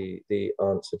the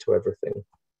answer to everything.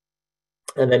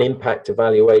 And then impact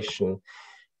evaluation.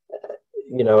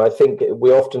 You know, I think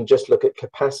we often just look at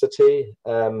capacity.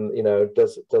 You know,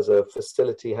 does a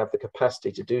facility have the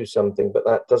capacity to do something? But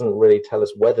that doesn't really tell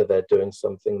us whether they're doing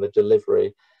something, the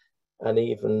delivery. And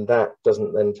even that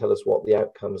doesn't then tell us what the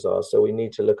outcomes are. So we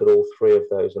need to look at all three of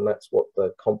those. And that's what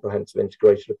the comprehensive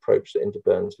integrated approach that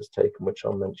Interburns has taken, which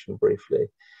I'll mention briefly.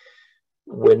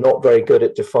 We're not very good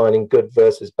at defining good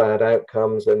versus bad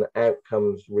outcomes, and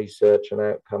outcomes research and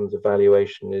outcomes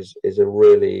evaluation is a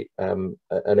really an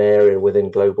area within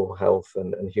global health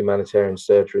and humanitarian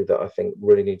surgery that I think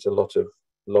really needs a lot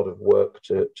of work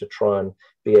to try and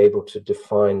be able to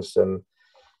define some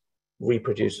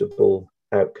reproducible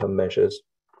outcome measures.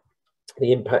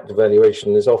 The impact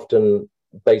evaluation is often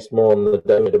based more on the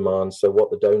donor demand, so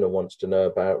what the donor wants to know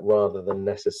about, rather than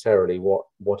necessarily what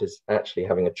is actually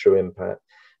having a true impact.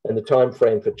 And the time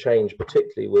frame for change,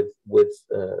 particularly with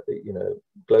you know,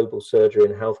 global surgery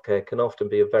and healthcare, can often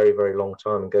be a very, very long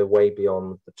time and go way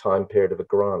beyond the time period of a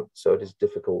grant. So it is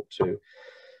difficult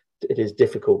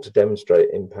to demonstrate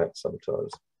impact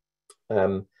sometimes.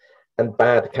 And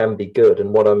bad can be good.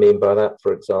 And what I mean by that,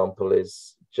 for example,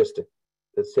 is just a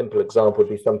simple example would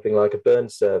be something like a burn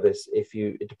service.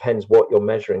 It depends what you're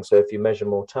measuring. So if you measure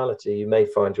mortality, you may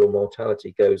find your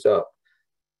mortality goes up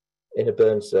in a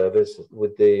burn service,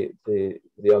 with the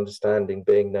understanding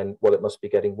being then, well, it must be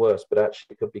getting worse, but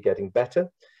actually it could be getting better.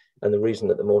 And the reason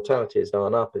that the mortality has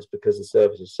gone up is because the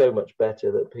service is so much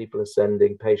better that people are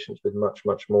sending patients with much,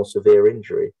 much more severe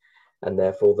injury, and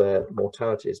therefore their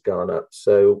mortality has gone up.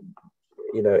 So,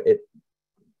 you know,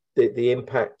 the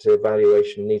impact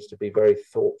evaluation needs to be very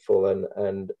thoughtful,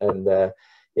 and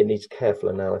it needs careful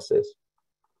analysis.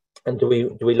 And do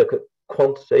we look at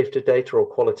quantitative data or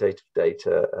qualitative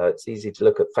data? It's easy to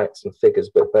look at facts and figures,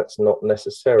 but that's not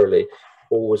necessarily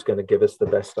always going to give us the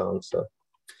best answer.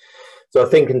 So I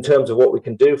think in terms of what we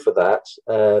can do for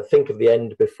that, think of the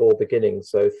end before beginning.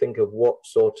 So think of what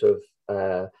sort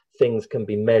of things can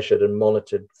be measured and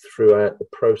monitored throughout the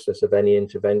process of any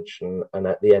intervention, and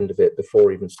at the end of it,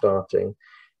 before even starting.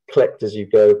 Collect as you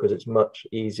go, because it's much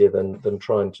easier than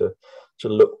trying to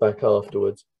look back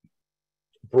afterwards.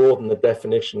 Broaden the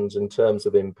definitions in terms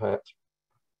of impact,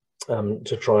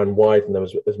 to try and widen them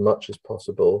as much as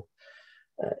possible.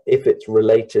 If it's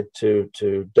related to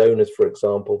donors, for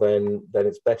example, then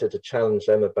it's better to challenge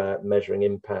them about measuring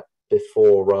impact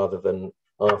before rather than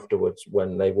afterwards,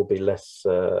 when they will be less,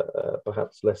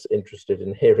 perhaps less interested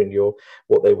in hearing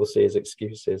what they will see as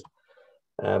excuses.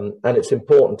 And it's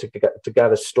important to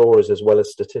gather stories as well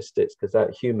as statistics, because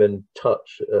that human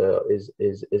touch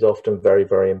is often very,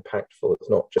 very impactful. It's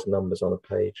not just numbers on a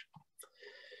page.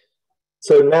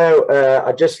 So now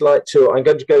I'm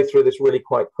going to go through this really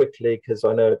quite quickly, because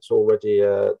I know it's already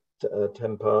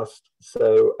 10 past.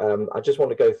 So I just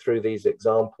want to go through these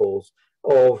examples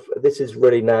of, this is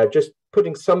really now just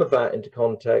putting some of that into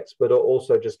context, but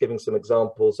also just giving some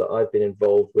examples that I've been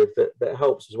involved with that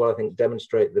helps as well, I think,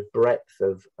 demonstrate the breadth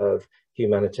of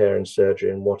humanitarian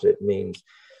surgery and what it means.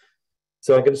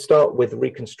 So I'm going to start with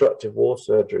reconstructive war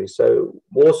surgery. So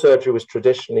war surgery was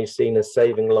traditionally seen as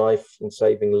saving life and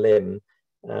saving limb.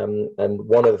 And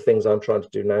one of the things I'm trying to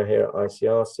do now here at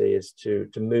ICRC is to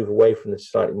move away from this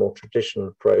slightly more traditional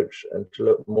approach and to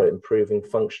look more at improving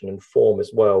function and form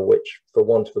as well, which, for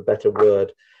want of a better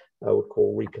word, I would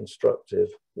call reconstructive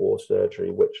war surgery,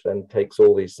 which then takes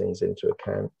all these things into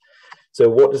account. So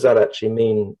what does that actually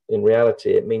mean in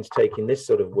reality? It means taking this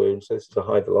sort of wound, so this is a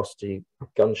high velocity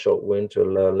gunshot wound to a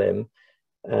lower limb,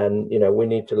 and, you know, we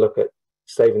need to look at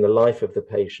saving the life of the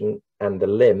patient and the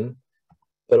limb,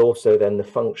 but also then the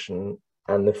function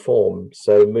and the form.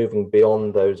 So moving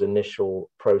beyond those initial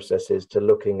processes to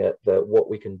looking at what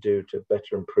we can do to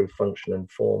better improve function and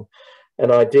form.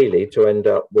 And ideally to end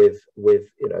up with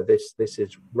you know, this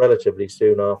is relatively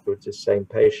soon afterwards, the same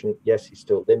patient. Yes, he's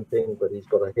still limping, but he's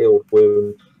got a healed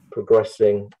wound,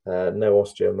 progressing, no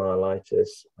osteomyelitis,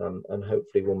 and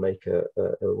hopefully will make a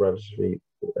relatively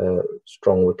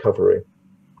strong recovery.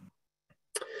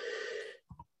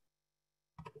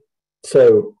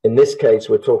 So in this case,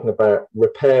 we're talking about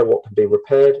repair what can be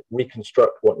repaired,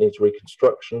 reconstruct what needs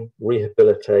reconstruction,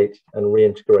 rehabilitate and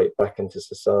reintegrate back into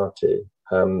society.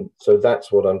 So that's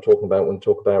what I'm talking about when I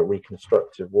talk about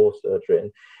reconstructive war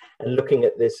surgery, and looking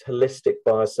at this holistic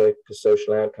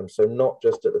biopsychosocial outcome. So not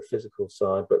just at the physical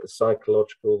side, but the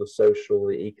psychological, the social,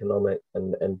 the economic,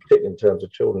 and particularly in terms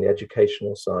of children, the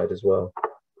educational side as well.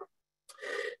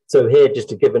 So here, just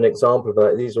to give an example of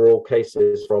that, these are all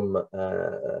cases from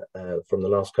the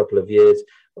last couple of years,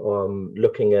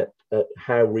 looking at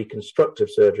how reconstructive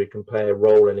surgery can play a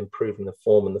role in improving the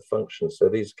form and the function. So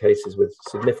these cases with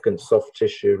significant soft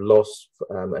tissue loss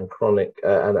and chronic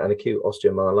and acute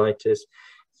osteomyelitis,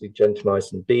 see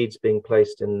gentamicin beads being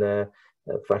placed in there,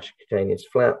 fasciocutaneous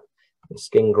flap,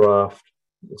 skin graft.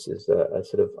 This is a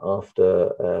sort of after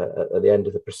at the end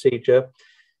of the procedure.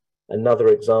 Another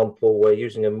example, we're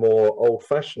using a more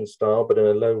old-fashioned style, but in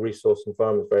a low-resource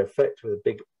environment, very effective, with a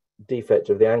big defect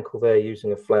of the ankle there,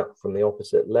 using a flap from the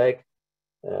opposite leg,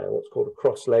 what's called a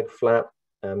cross-leg flap,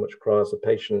 which requires the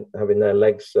patient having their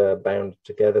legs bound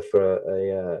together for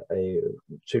a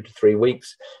 2 to 3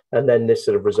 weeks, and then this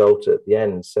sort of result at the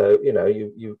end. So, you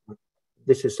know,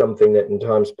 this is something that in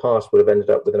times past would have ended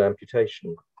up with an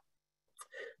amputation.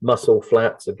 Muscle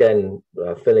flaps, again,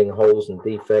 filling holes and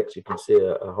defects. You can see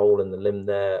a hole in the limb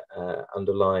there,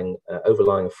 overlying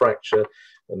a fracture,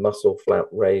 a muscle flap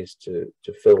raised to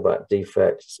fill that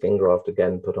defect, skin graft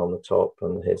again put on the top,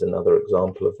 and here's another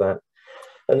example of that.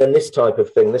 And then this type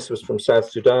of thing, this was from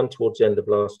South Sudan towards the end of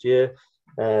last year.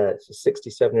 It's a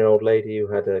 67-year-old lady who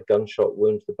had a gunshot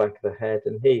wound to the back of the head,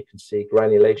 and here you can see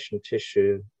granulation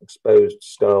tissue, exposed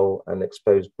skull and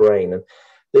exposed brain. And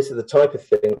this is the type of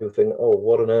thing people think, oh,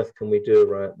 what on earth can we do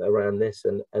around this?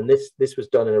 And this was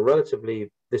done in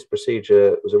this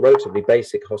procedure was a relatively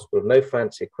basic hospital, no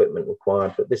fancy equipment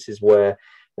required, but this is where,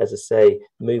 as I say,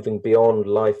 moving beyond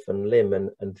life and limb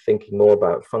and thinking more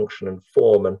about function and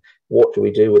form and what do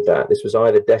we do with that? This was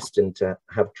either destined to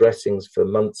have dressings for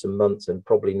months and months and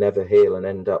probably never heal and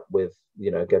end up with,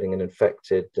 you know, getting an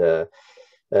infected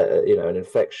you know, an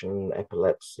infection,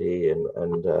 epilepsy, and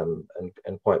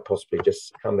quite possibly just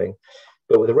succumbing.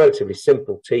 But with a relatively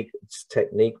simple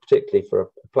technique, particularly for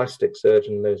a plastic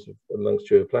surgeon, those amongst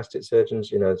you who are plastic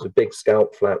surgeons, you know, there's a big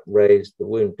scalp flap raised, the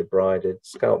wound debrided,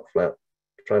 scalp flap,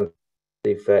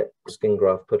 defect, skin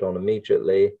graft put on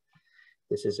immediately.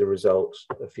 This is a result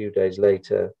a few days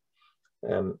later.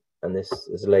 And this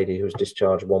is a lady who was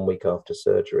discharged 1 week after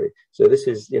surgery. So this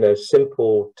is, you know,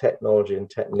 simple technology and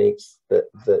techniques that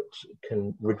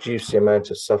can reduce the amount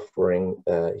of suffering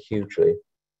hugely.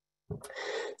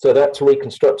 So that's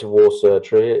reconstructive war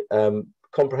surgery.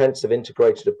 Comprehensive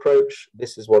integrated approach.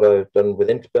 This is what I've done with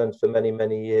interburns for many,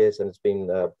 many years, and it's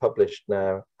been published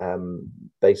now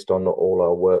based on all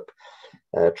our work.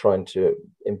 Trying to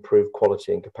improve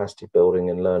quality and capacity building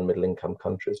in low and middle income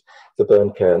countries for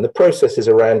burn care. And the process is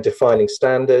around defining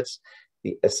standards,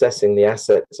 assessing the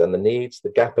assets and the needs,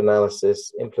 the gap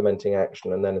analysis, implementing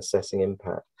action, and then assessing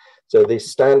impact. So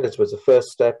these standards was the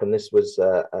first step, and this was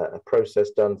a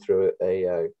process done through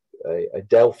a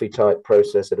Delphi type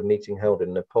process at a meeting held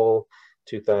in Nepal,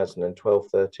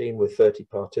 2012-13, with 30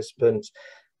 participants,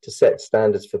 to set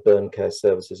standards for burn care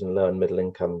services in low and middle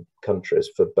income countries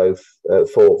for both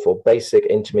for basic,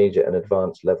 intermediate and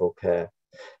advanced level care.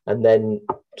 And then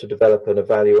to develop an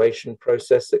evaluation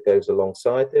process that goes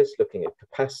alongside this, looking at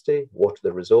capacity, what are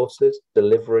the resources,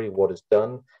 delivery, what is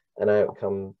done, and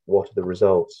outcome, what are the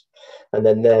results. And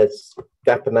then there's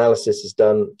gap analysis is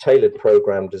done, tailored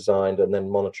program designed, and then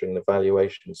monitoring the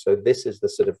evaluation. So this is the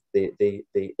sort of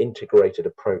the integrated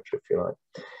approach, if you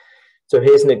like. So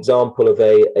here's an example of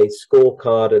a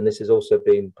scorecard, and this has also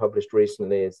been published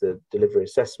recently as the delivery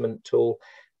assessment tool,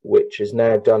 which is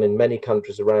now done in many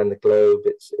countries around the globe.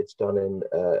 It's done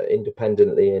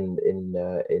independently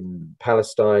in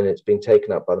Palestine. It's been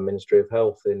taken up by the Ministry of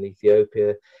Health in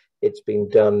Ethiopia. It's been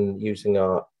done using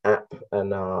our app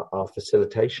and our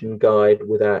facilitation guide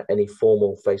without any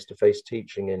formal face-to-face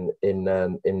teaching in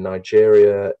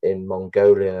Nigeria, in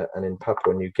Mongolia, and in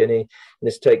Papua New Guinea. And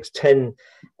this takes 10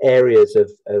 areas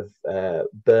of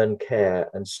burn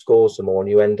care and scores them all, and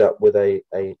you end up with a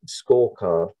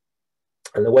scorecard.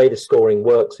 And the way the scoring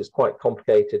works is quite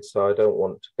complicated, so I don't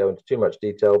want to go into too much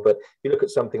detail. But if you look at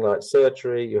something like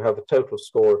surgery, you have a total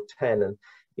score of 10, and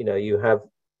you know you have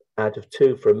out of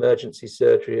 2 for emergency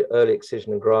surgery, early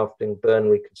excision and grafting, burn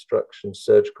reconstruction,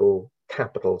 surgical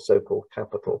capital, so-called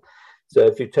capital. So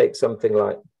if you take something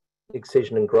like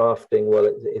excision and grafting, well,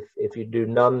 if you do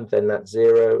none, then that's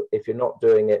 0. If you're not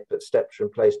doing it, but steps are in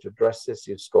place to address this,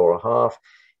 you score a half.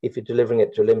 If you're delivering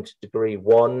it to a limited degree,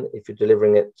 1. If you're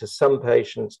delivering it to some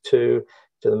patients, 2.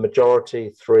 To the majority,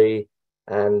 3.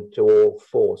 And to all,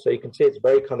 4. So you can see it's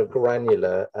very kind of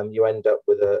granular, and you end up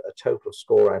with a total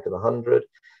score out of 100.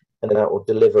 And then that will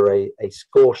deliver a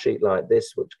score sheet like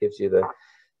this, which gives you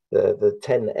the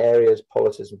 10 areas,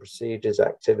 policies and procedures,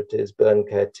 activities, burn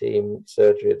care team,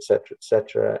 surgery, etc.,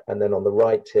 etc. And then on the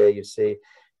right here, you see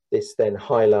this then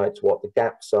highlights what the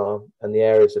gaps are, and the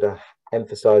areas that are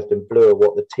emphasized in blue are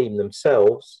what the team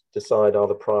themselves decide are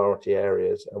the priority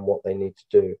areas and what they need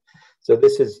to do. So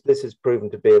this is proven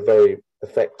to be a very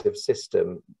effective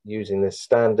system using the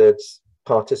standards,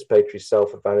 participatory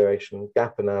self-evaluation,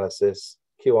 gap analysis,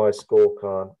 QI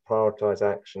scorecard, prioritize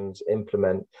actions,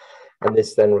 implement. And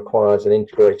this then requires an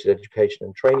integrated education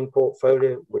and training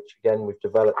portfolio, which again, we've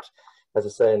developed, as I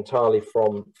say, entirely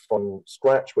from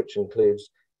scratch, which includes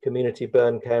community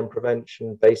burn care and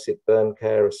prevention, basic burn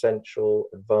care, essential,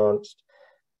 advanced,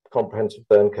 comprehensive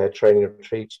burn care training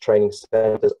retreats, training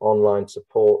centers, online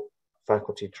support,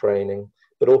 faculty training,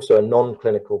 but also a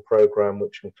non-clinical program,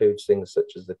 which includes things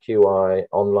such as the QI,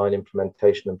 online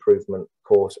implementation improvement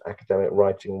course, academic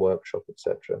writing workshop,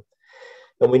 etc.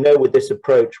 And we know with this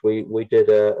approach, we did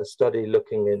a study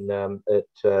looking at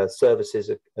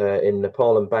services in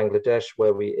Nepal and Bangladesh,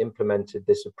 where we implemented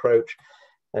this approach.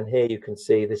 And here you can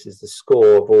see this is the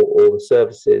score of all the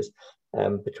services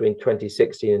between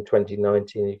 2016 and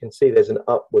 2019. You can see there's an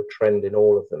upward trend in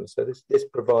all of them. So this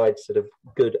provides sort of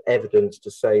good evidence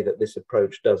to say that this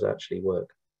approach does actually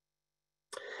work.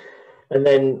 And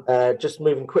then just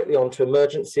moving quickly on to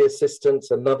emergency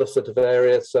assistance, another sort of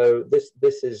area. So this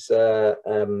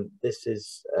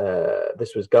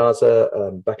was Gaza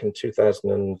back in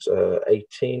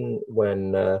 2018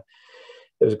 when there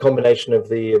was a combination of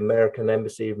the American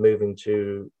embassy moving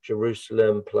to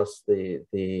Jerusalem, plus the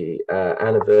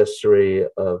anniversary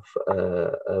of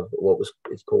what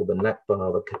is called the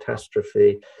Nakba, the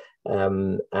catastrophe,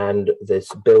 and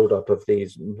this build-up of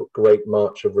these great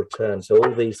March of Return. So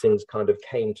all these things kind of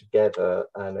came together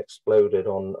and exploded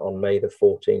on May the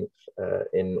 14th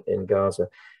in Gaza.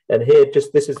 And here,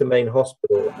 this is the main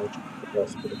hospital.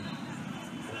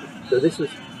 So this was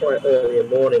quite early in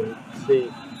the morning. See,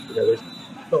 there's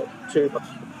not too much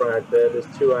of a crowd there. There's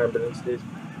 2 ambulances,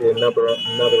 another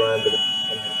ambulance.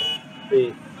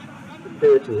 The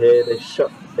security here, they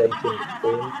shut the gate in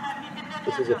between.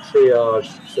 This is a triage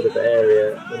sort of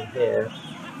area in here,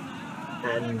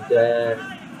 and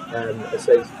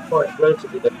so it's quite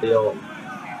relatively early on.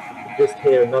 You just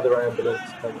hear another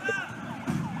ambulance coming in.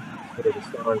 Hear the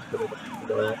sirens coming up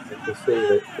there, and you'll see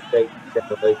that the gate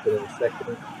will open in a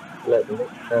second. Let the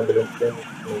next ambulance in,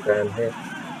 coming down here.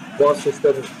 Whilst this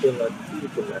doesn't seem like a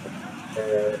huge amount,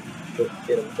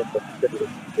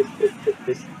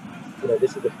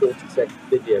 this is a 40-second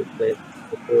video clip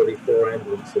of 44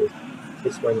 ambulances.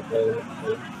 This went on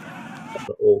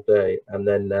all day, and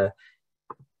then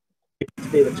you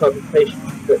can see the type of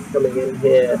patients that are coming in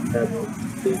here.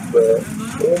 These were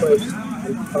almost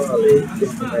entirely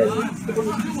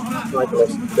high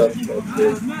velocity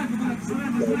gunshots,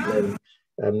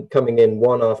 coming in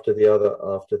one after the other.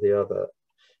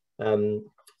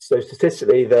 So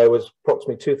statistically, there was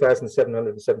approximately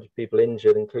 2,770 people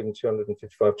injured, including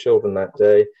 255 children that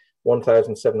day,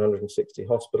 1,760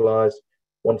 hospitalized,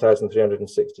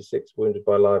 1,366 wounded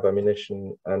by live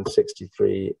ammunition, and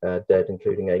 63 dead,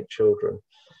 including 8 children.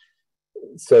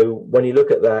 So when you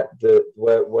look at that,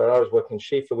 where I was working in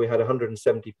Shifa, we had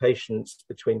 170 patients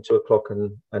between 2 o'clock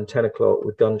and 10 o'clock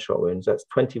with gunshot wounds. That's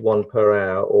 21 per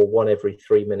hour, or 1 every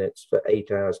 3 minutes for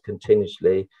 8 hours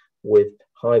continuously, with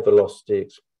high velocity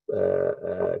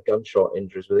gunshot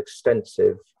injuries with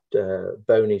extensive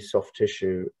bony soft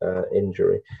tissue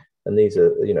injury. And these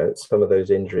are, some of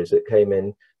those injuries that came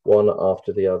in one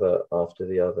after the other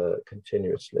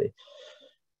continuously.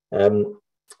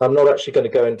 I'm not actually going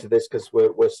to go into this because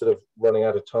we're sort of running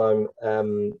out of time.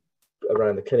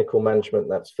 Around the clinical management,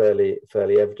 that's fairly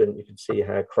evident. You can see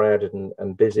how crowded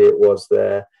and busy it was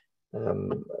there.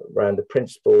 Around the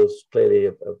principles, clearly,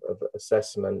 of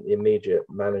assessment, the immediate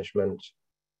management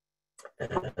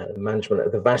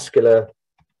of the vascular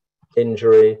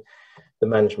injury, the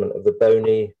management of the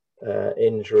bony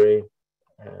injury,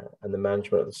 and the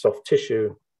management of the soft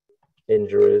tissue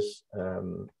injuries,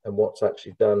 and what's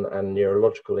actually done, and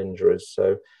neurological injuries.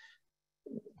 So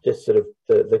just sort of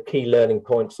the key learning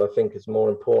points, I think, is more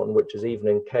important, which is even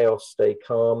in chaos, stay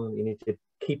calm. You need to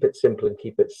keep it simple and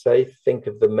keep it safe. Think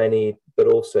of the many, but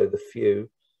also the few.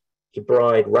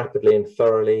 debride rapidly and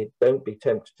thoroughly. Don't be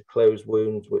tempted to close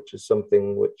wounds, which is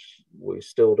something which we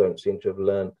still don't seem to have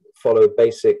learned. Follow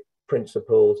basic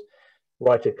principles,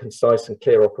 write a concise and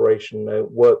clear operation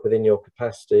note, work within your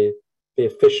capacity, be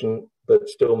efficient, but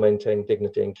still maintain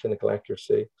dignity and clinical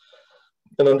accuracy,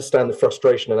 and understand the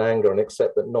frustration and anger and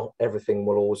accept that not everything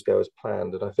will always go as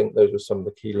planned. And I think those were some of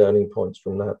the key learning points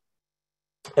from that.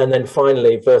 And then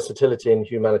finally, versatility in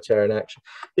humanitarian action.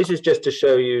 This is just to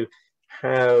show you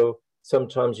how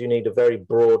sometimes you need a very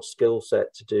broad skill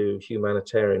set to do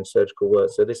humanitarian surgical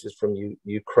work. So this is from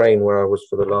Ukraine, where I was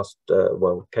for the last,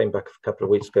 well, came back a couple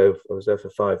of weeks ago. I was there for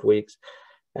 5 weeks.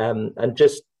 And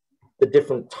just the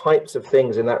different types of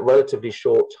things in that relatively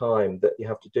short time that you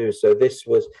have to do. So this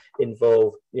was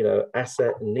involved, you know,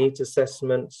 asset and needs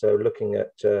assessment. So looking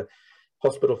at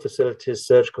hospital facilities,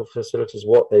 surgical facilities,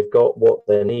 what they've got, what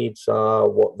their needs are,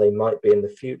 what they might be in the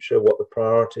future, what the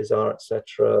priorities are,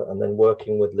 etc. And then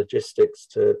working with logistics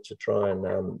to try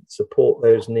and support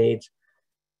those needs.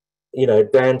 You know,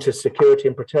 down to security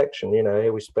and protection. You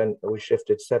know, we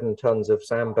shifted 7 tons of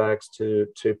sandbags to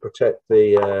protect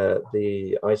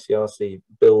the ICRC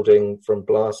building from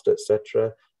blast,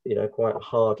 etc. You know, quite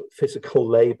hard physical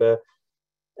labor,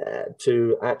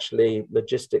 to actually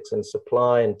logistics and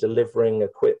supply and delivering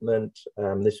equipment.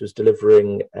 This was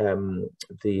delivering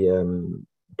the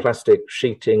plastic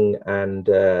sheeting and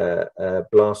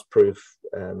blast-proof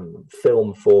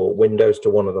film for windows to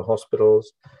one of the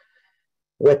hospitals.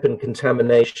 Weapon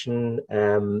contamination,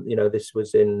 you know, this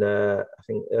was in, I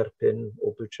think, Irpin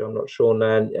or Bucha, I'm not sure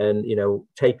now, and, you know,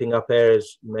 taping up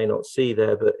areas you may not see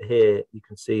there, but here you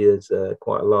can see there's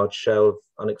quite a large shell of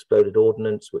unexploded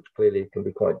ordnance, which clearly can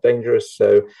be quite dangerous,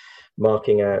 so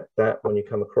marking out that when you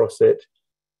come across it.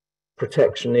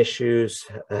 Protection issues,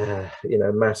 you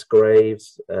know, mass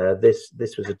graves.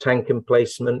 This was a tank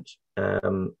emplacement.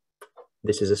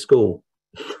 This is a school.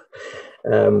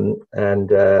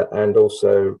 And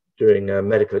also doing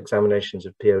medical examinations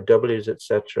of POWs,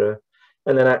 etc.,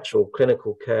 and then actual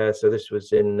clinical care. So this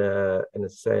was in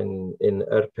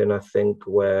Irpin, I think,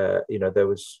 where, you know, there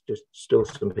was just still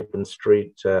some people in the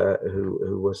street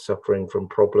who were suffering from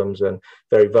problems, and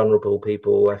very vulnerable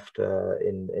people left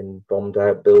in bombed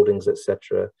out buildings,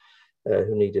 etc.,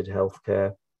 who needed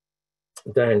healthcare.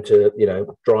 Down to, you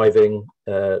know, driving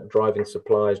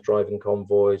supplies, driving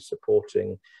convoys,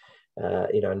 supporting.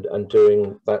 You know, and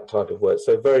doing that type of work.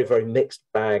 So very, very mixed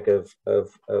bag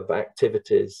of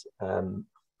activities,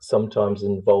 sometimes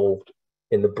involved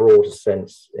in the broader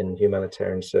sense in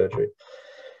humanitarian surgery.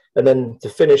 And then to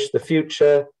finish, the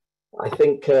future, I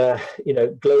think, you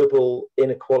know, global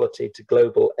inequality to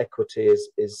global equity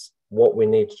is what we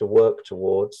need to work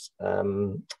towards.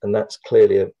 And that's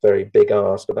clearly a very big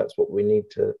ask, but that's what we need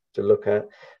to look at.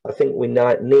 I think we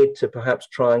need to perhaps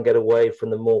try and get away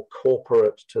from the more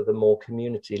corporate to the more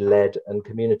community-led and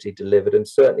community-delivered, and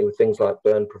certainly with things like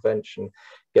burn prevention.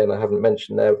 Again, I haven't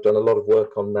mentioned there, we've done a lot of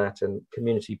work on that, and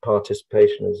community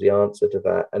participation is the answer to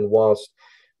that. And whilst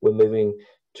we're moving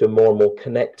to a more and more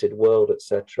connected world,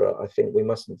 etc., I think we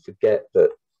mustn't forget that,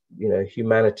 you know,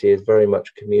 humanity is very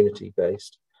much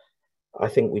community-based. I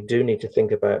think we do need to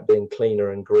think about being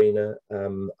cleaner and greener,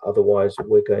 otherwise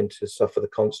we're going to suffer the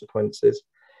consequences.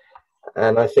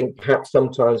 And I think perhaps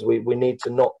sometimes we need to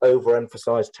not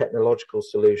overemphasize technological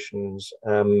solutions,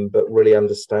 but really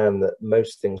understand that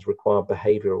most things require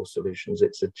behavioral solutions.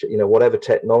 It's you know, whatever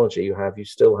technology you have, you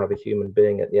still have a human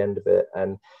being at the end of it,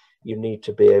 and you need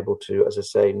to be able to, as I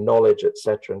say, knowledge,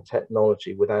 etc., and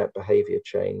technology without behavior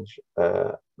change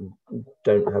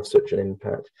don't have such an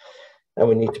impact. And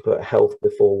we need to put health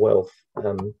before wealth.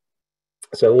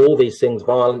 So all these things,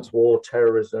 violence, war,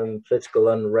 terrorism, political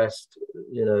unrest,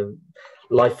 you know,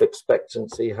 life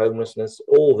expectancy, homelessness,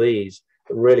 all these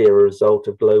really are a result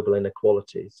of global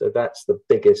inequality. So that's the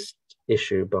biggest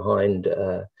issue behind,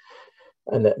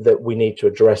 and that we need to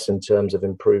address in terms of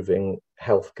improving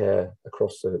healthcare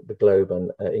across the globe,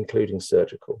 and including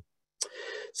surgical.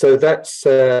 So that's,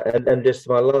 and just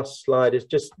my last slide is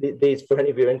just these, for any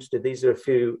of you interested, these are a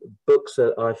few books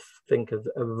that I think have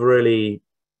really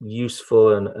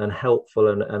useful and helpful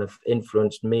and have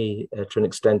influenced me to an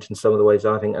extent in some of the ways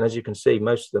I think. And as you can see,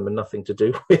 most of them are nothing to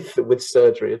do with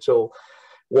surgery at all.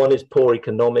 One is Poor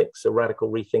Economics, a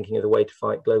radical rethinking of the way to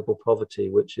fight global poverty,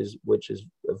 which is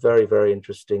a very, very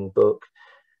interesting book.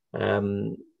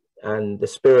 And The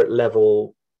Spirit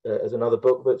Level is another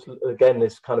book, but again,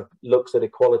 this kind of looks at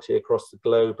equality across the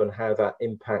globe and how that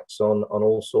impacts on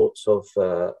all sorts of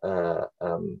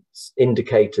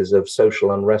indicators of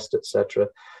social unrest, etc.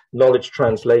 Knowledge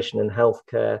Translation in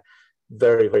Healthcare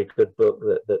very, very good book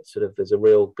that sort of is a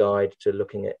real guide to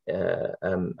looking at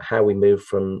how we move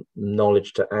from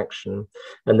knowledge to action.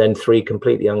 And then 3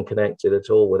 completely unconnected at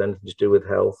all with anything to do with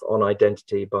health, On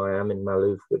Identity by Amin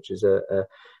Malouf, which is a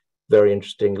very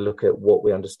interesting look at what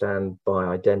we understand by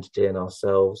identity in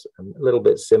ourselves. A little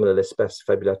bit similar, L'Espèce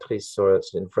Fabulatrice, sorry,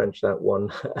 it's in French, that one.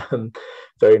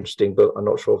 Very interesting book. I'm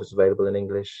not sure if it's available in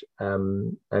English.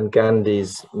 And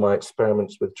Gandhi's My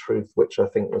Experiments with Truth, which I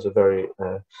think was a very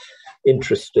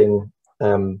interesting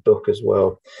book as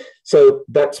well. So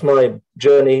that's my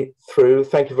journey through.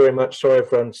 Thank you very much. Sorry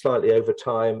if I'm slightly over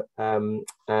time,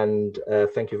 and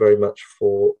thank you very much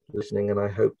for listening, and I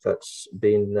hope that's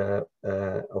been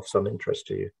of some interest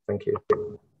to you. Thank you.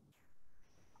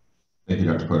 Thank you,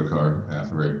 Dr. Potokar,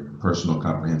 for a very personal,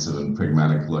 comprehensive, and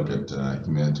pragmatic look at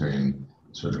humanitarian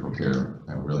surgical care.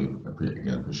 I really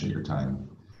appreciate your time.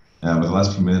 With the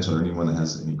last few minutes, are there anyone that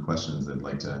has any questions they'd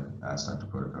like to ask Dr.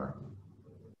 Potokar?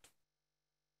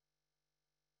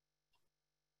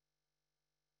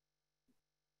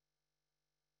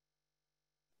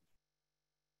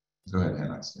 Go ahead,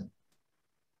 Hannah.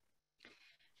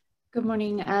 Good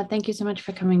morning. Thank you so much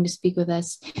for coming to speak with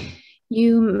us.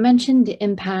 You mentioned the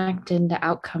impact and the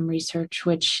outcome research,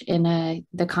 which in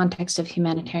the context of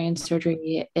humanitarian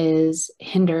surgery is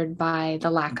hindered by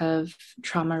the lack of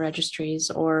trauma registries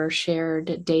or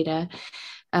shared data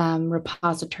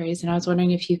repositories. And I was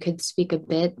wondering if you could speak a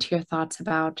bit to your thoughts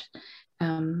about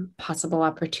possible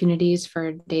opportunities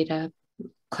for data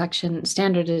collection,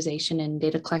 standardization and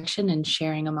data collection and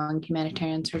sharing among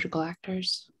humanitarian surgical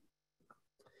actors.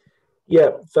 Yeah,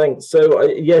 thanks. So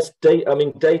yes,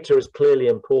 data is clearly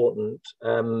important,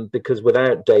 because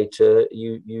without data,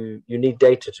 you need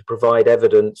data to provide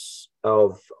evidence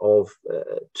to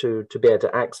be able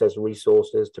to access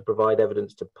resources, to provide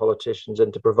evidence to politicians,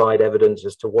 and to provide evidence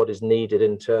as to what is needed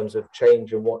in terms of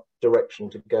change and what direction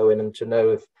to go in, and to know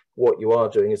if what you are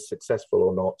doing is successful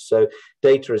or not. So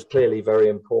data is clearly very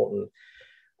important.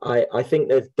 I think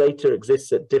that data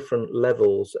exists at different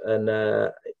levels, and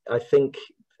I think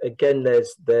again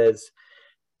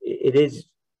it is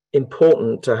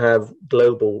important to have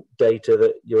global data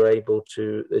that you're able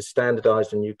to is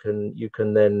standardized, and you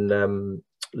can then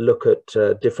look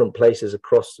at different places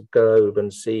across the globe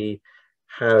and see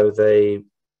how they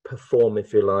perform,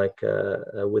 if you like,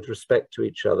 with respect to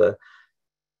each other.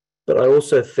 But I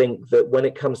also think that when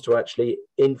it comes to actually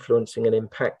influencing and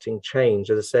impacting change,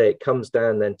 as I say, it comes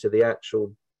down then to the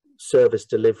actual service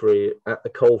delivery at the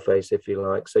coalface, if you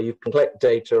like. So you can collect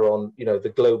data on,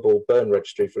 the global burn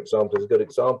registry, for example, is a good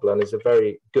example, and it's a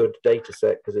very good data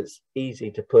set because it's easy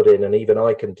to put in, and even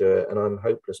I can do it, and I'm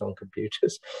hopeless on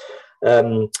computers.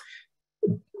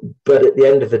 But at the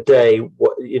end of the day,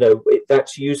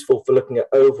 that's useful for looking at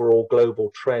overall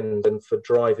global trends and for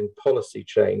driving policy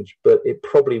change, but it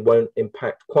probably won't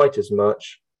impact quite as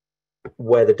much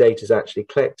where the data is actually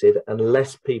collected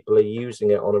unless people are using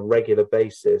it on a regular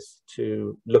basis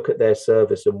to look at their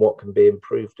service and what can be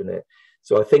improved in it.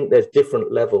 So I think there's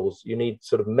different levels. You need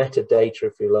sort of metadata,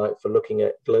 if you like, for looking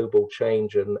at global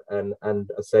change and I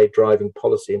say driving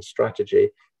policy and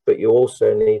strategy. But you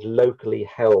also need locally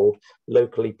held,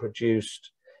 locally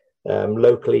produced,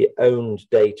 locally owned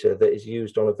data that is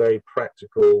used on a very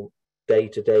practical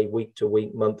day-to-day,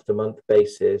 week-to-week, month-to-month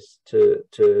basis to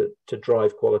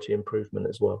drive quality improvement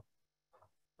as well.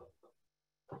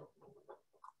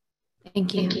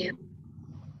 Thank you.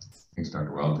 Thanks,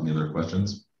 Dr. Weld. Any other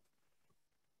questions?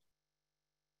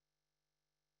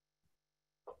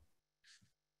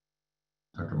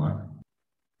 Dr. Mark?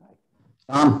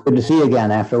 Good to see you again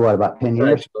after about 10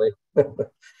 years? Actually.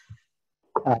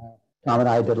 Tom and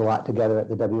I did a lot together at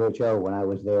the WHO when I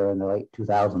was there in the late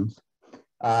 2000s.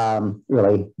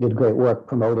 Really did great work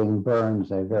promoting burns,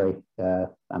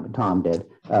 Tom did,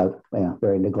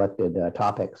 very neglected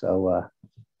topic. So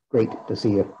great to see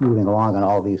you moving along on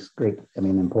all these great,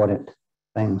 important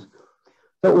things.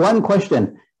 So one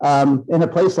question, in a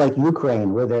place like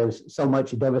Ukraine, where there's so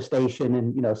much devastation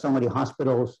and, so many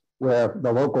hospitals where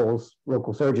the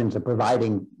local surgeons are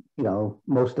providing,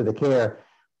 most of the care,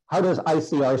 how does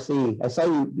ICRC, I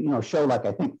saw you, show like,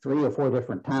 I think 3 or 4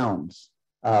 different towns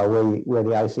where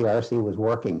the ICRC was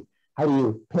working. How do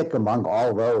you pick among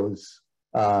all those,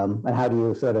 and how do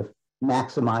you sort of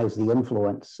maximize the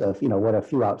influence of, what a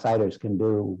few outsiders can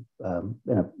do,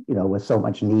 with so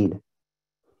much need?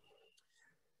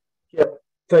 Yep.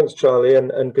 Thanks, Charlie,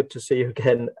 and good to see you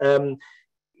again.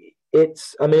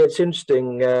 It's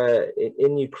interesting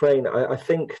in Ukraine. I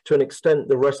think to an extent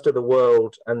the rest of the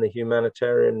world and the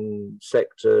humanitarian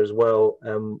sector as well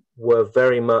were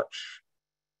very much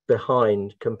behind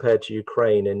compared to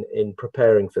Ukraine in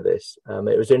preparing for this.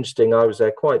 It was interesting. I was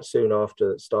there quite soon after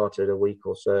it started, a week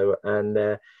or so, and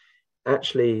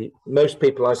actually most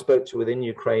people I spoke to within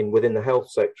Ukraine, within the health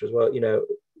sector as well, you know,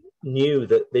 knew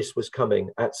that this was coming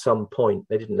at some point.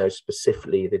 They didn't know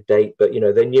specifically the date, but, you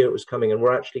know, they knew it was coming and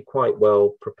were actually quite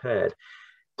well prepared.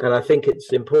 And I think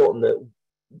it's important that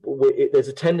there's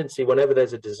a tendency whenever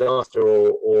there's a disaster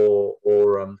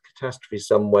or catastrophe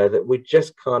somewhere, that we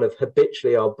just kind of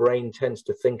habitually, our brain tends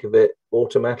to think of it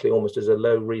automatically almost as a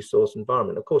low resource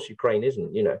environment. Of course, Ukraine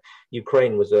isn't. You know,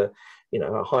 Ukraine was a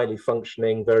highly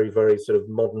functioning, very, very sort of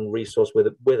modern resource with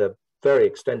a very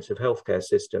extensive healthcare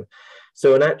system.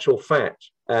 So in actual fact,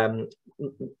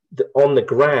 on the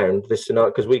ground, this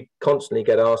scenario, because we constantly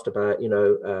get asked about, you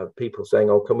know, people saying,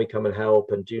 oh, can we come and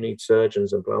help, and do you need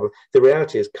surgeons and blah, blah. The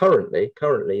reality is currently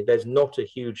there's not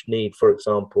a huge need, for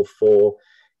example, for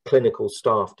clinical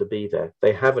staff to be there.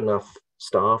 They have enough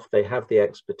staff, they have the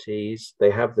expertise,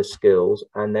 they have the skills,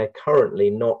 and they're currently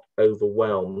not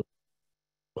overwhelmed.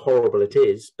 Horrible it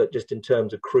is, but just in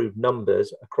terms of crude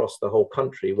numbers across the whole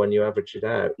country, when you average it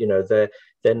out, you know, they're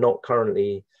not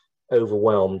currently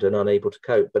overwhelmed and unable to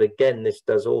cope. But again, this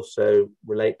does also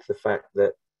relate to the fact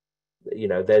that, you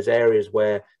know, there's areas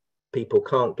where people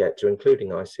can't get to, including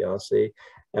ICRC,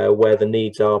 where the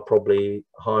needs are probably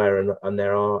higher, and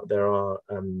there are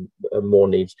more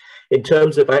needs. In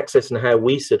terms of access and how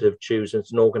we sort of choose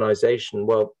as an organization,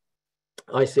 well,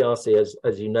 ICRC,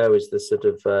 as you know, is the sort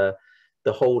of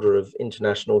the holder of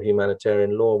international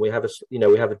humanitarian law. We have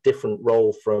a different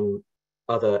role from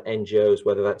other NGOs,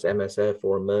 whether that's MSF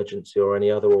or Emergency or any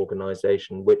other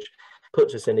organization, which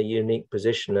puts us in a unique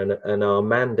position. And our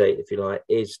mandate, if you like,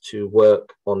 is to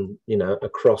work on, you know,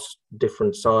 across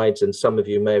different sides. And some of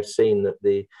you may have seen that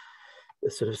the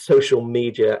sort of social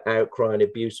media outcry and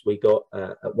abuse we got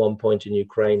at one point in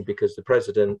Ukraine, because the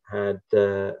president had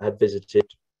visited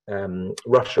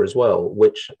Russia as well,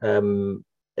 which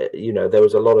you know, there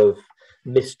was a lot of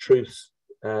mistruths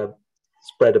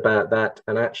spread about that,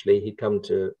 and actually he'd come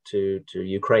to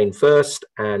Ukraine first,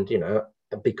 and, you know,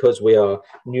 because we are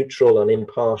neutral and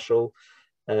impartial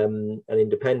and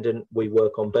independent, we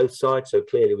work on both sides, so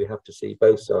clearly we have to see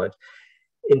both sides.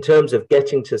 In terms of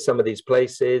getting to some of these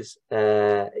places,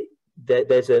 there's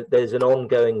an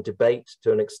ongoing debate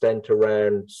to an extent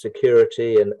around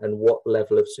security and what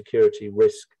level of security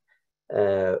risk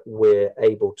we're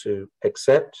able to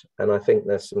accept, and I think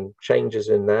there's some changes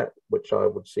in that which I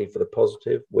would see for the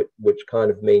positive, which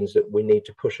kind of means that we need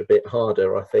to push a bit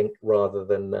harder, I think, rather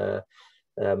than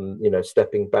you know,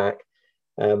 stepping back.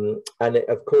 And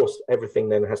of course, everything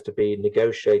then has to be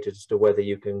negotiated as to whether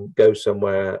you can go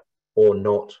somewhere or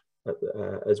not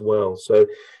as well. So,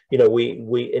 you know,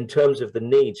 we in terms of the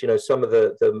needs, you know, some of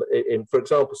for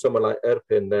example, somewhere like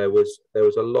Irpin, there was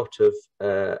a lot of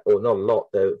or not a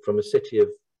lot, though, from a city of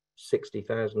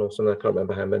 60,000 or something, I can't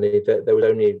remember how many, there was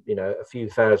only, you know, a few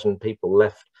thousand people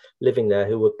left living there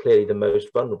who were clearly the most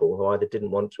vulnerable, who either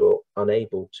didn't want to or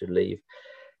unable to leave,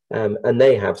 and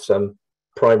they have some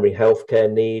primary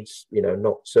healthcare needs, you know,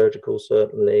 not surgical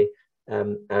certainly.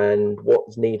 And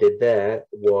what's needed there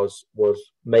was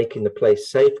making the place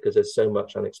safe, because there's so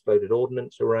much unexploded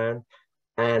ordnance around,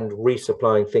 and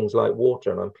resupplying things like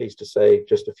water. And I'm pleased to say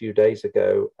just a few days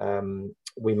ago,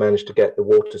 we managed to get the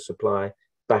water supply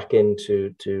back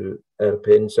into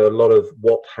Irpin. So a lot of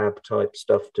WATHAB type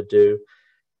stuff to do.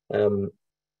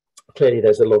 Clearly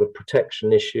there's a lot of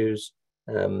protection issues.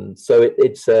 So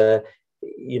it's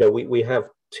you know, we have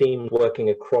teams working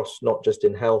across, not just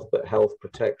in health, but health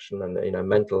protection and, you know,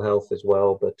 mental health as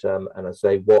well. But and I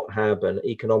say WATHAB and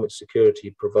economic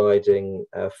security, providing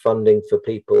funding for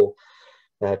people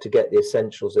to get the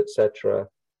essentials, etc.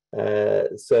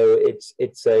 So it's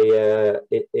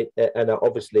and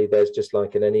obviously there's, just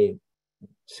like in any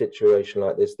situation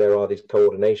like this, there are these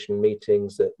coordination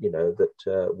meetings that, you know,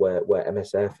 that where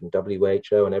MSF and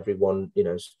WHO and everyone, you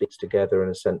know, speaks together in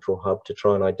a central hub to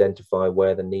try and identify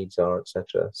where the needs are,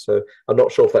 etc. So I'm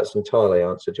not sure if that's entirely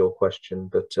answered your question,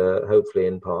 but hopefully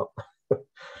in part.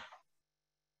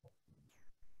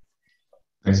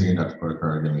 Thanks again, Dr.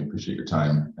 Potokar. Again, we appreciate your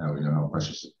time. We know how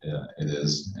precious it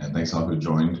is, and thanks all who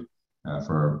joined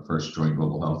for our first joint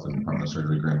Global Health and Department of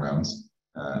Surgery Grand Rounds.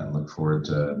 And look forward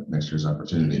to next year's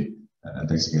opportunity. And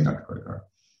thanks again, Dr. Potokar.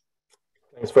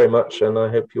 Thanks very much, and I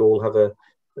hope you all have a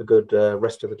good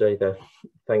rest of the day there.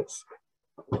 Thanks.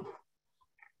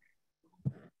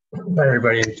 Bye,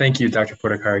 everybody. And thank you, Dr.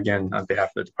 Potokar, again, on behalf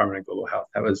of the Department of Global Health.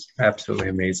 That was absolutely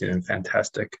amazing and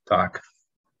fantastic talk.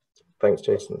 Thanks,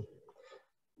 Jason.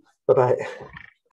 Bye-bye.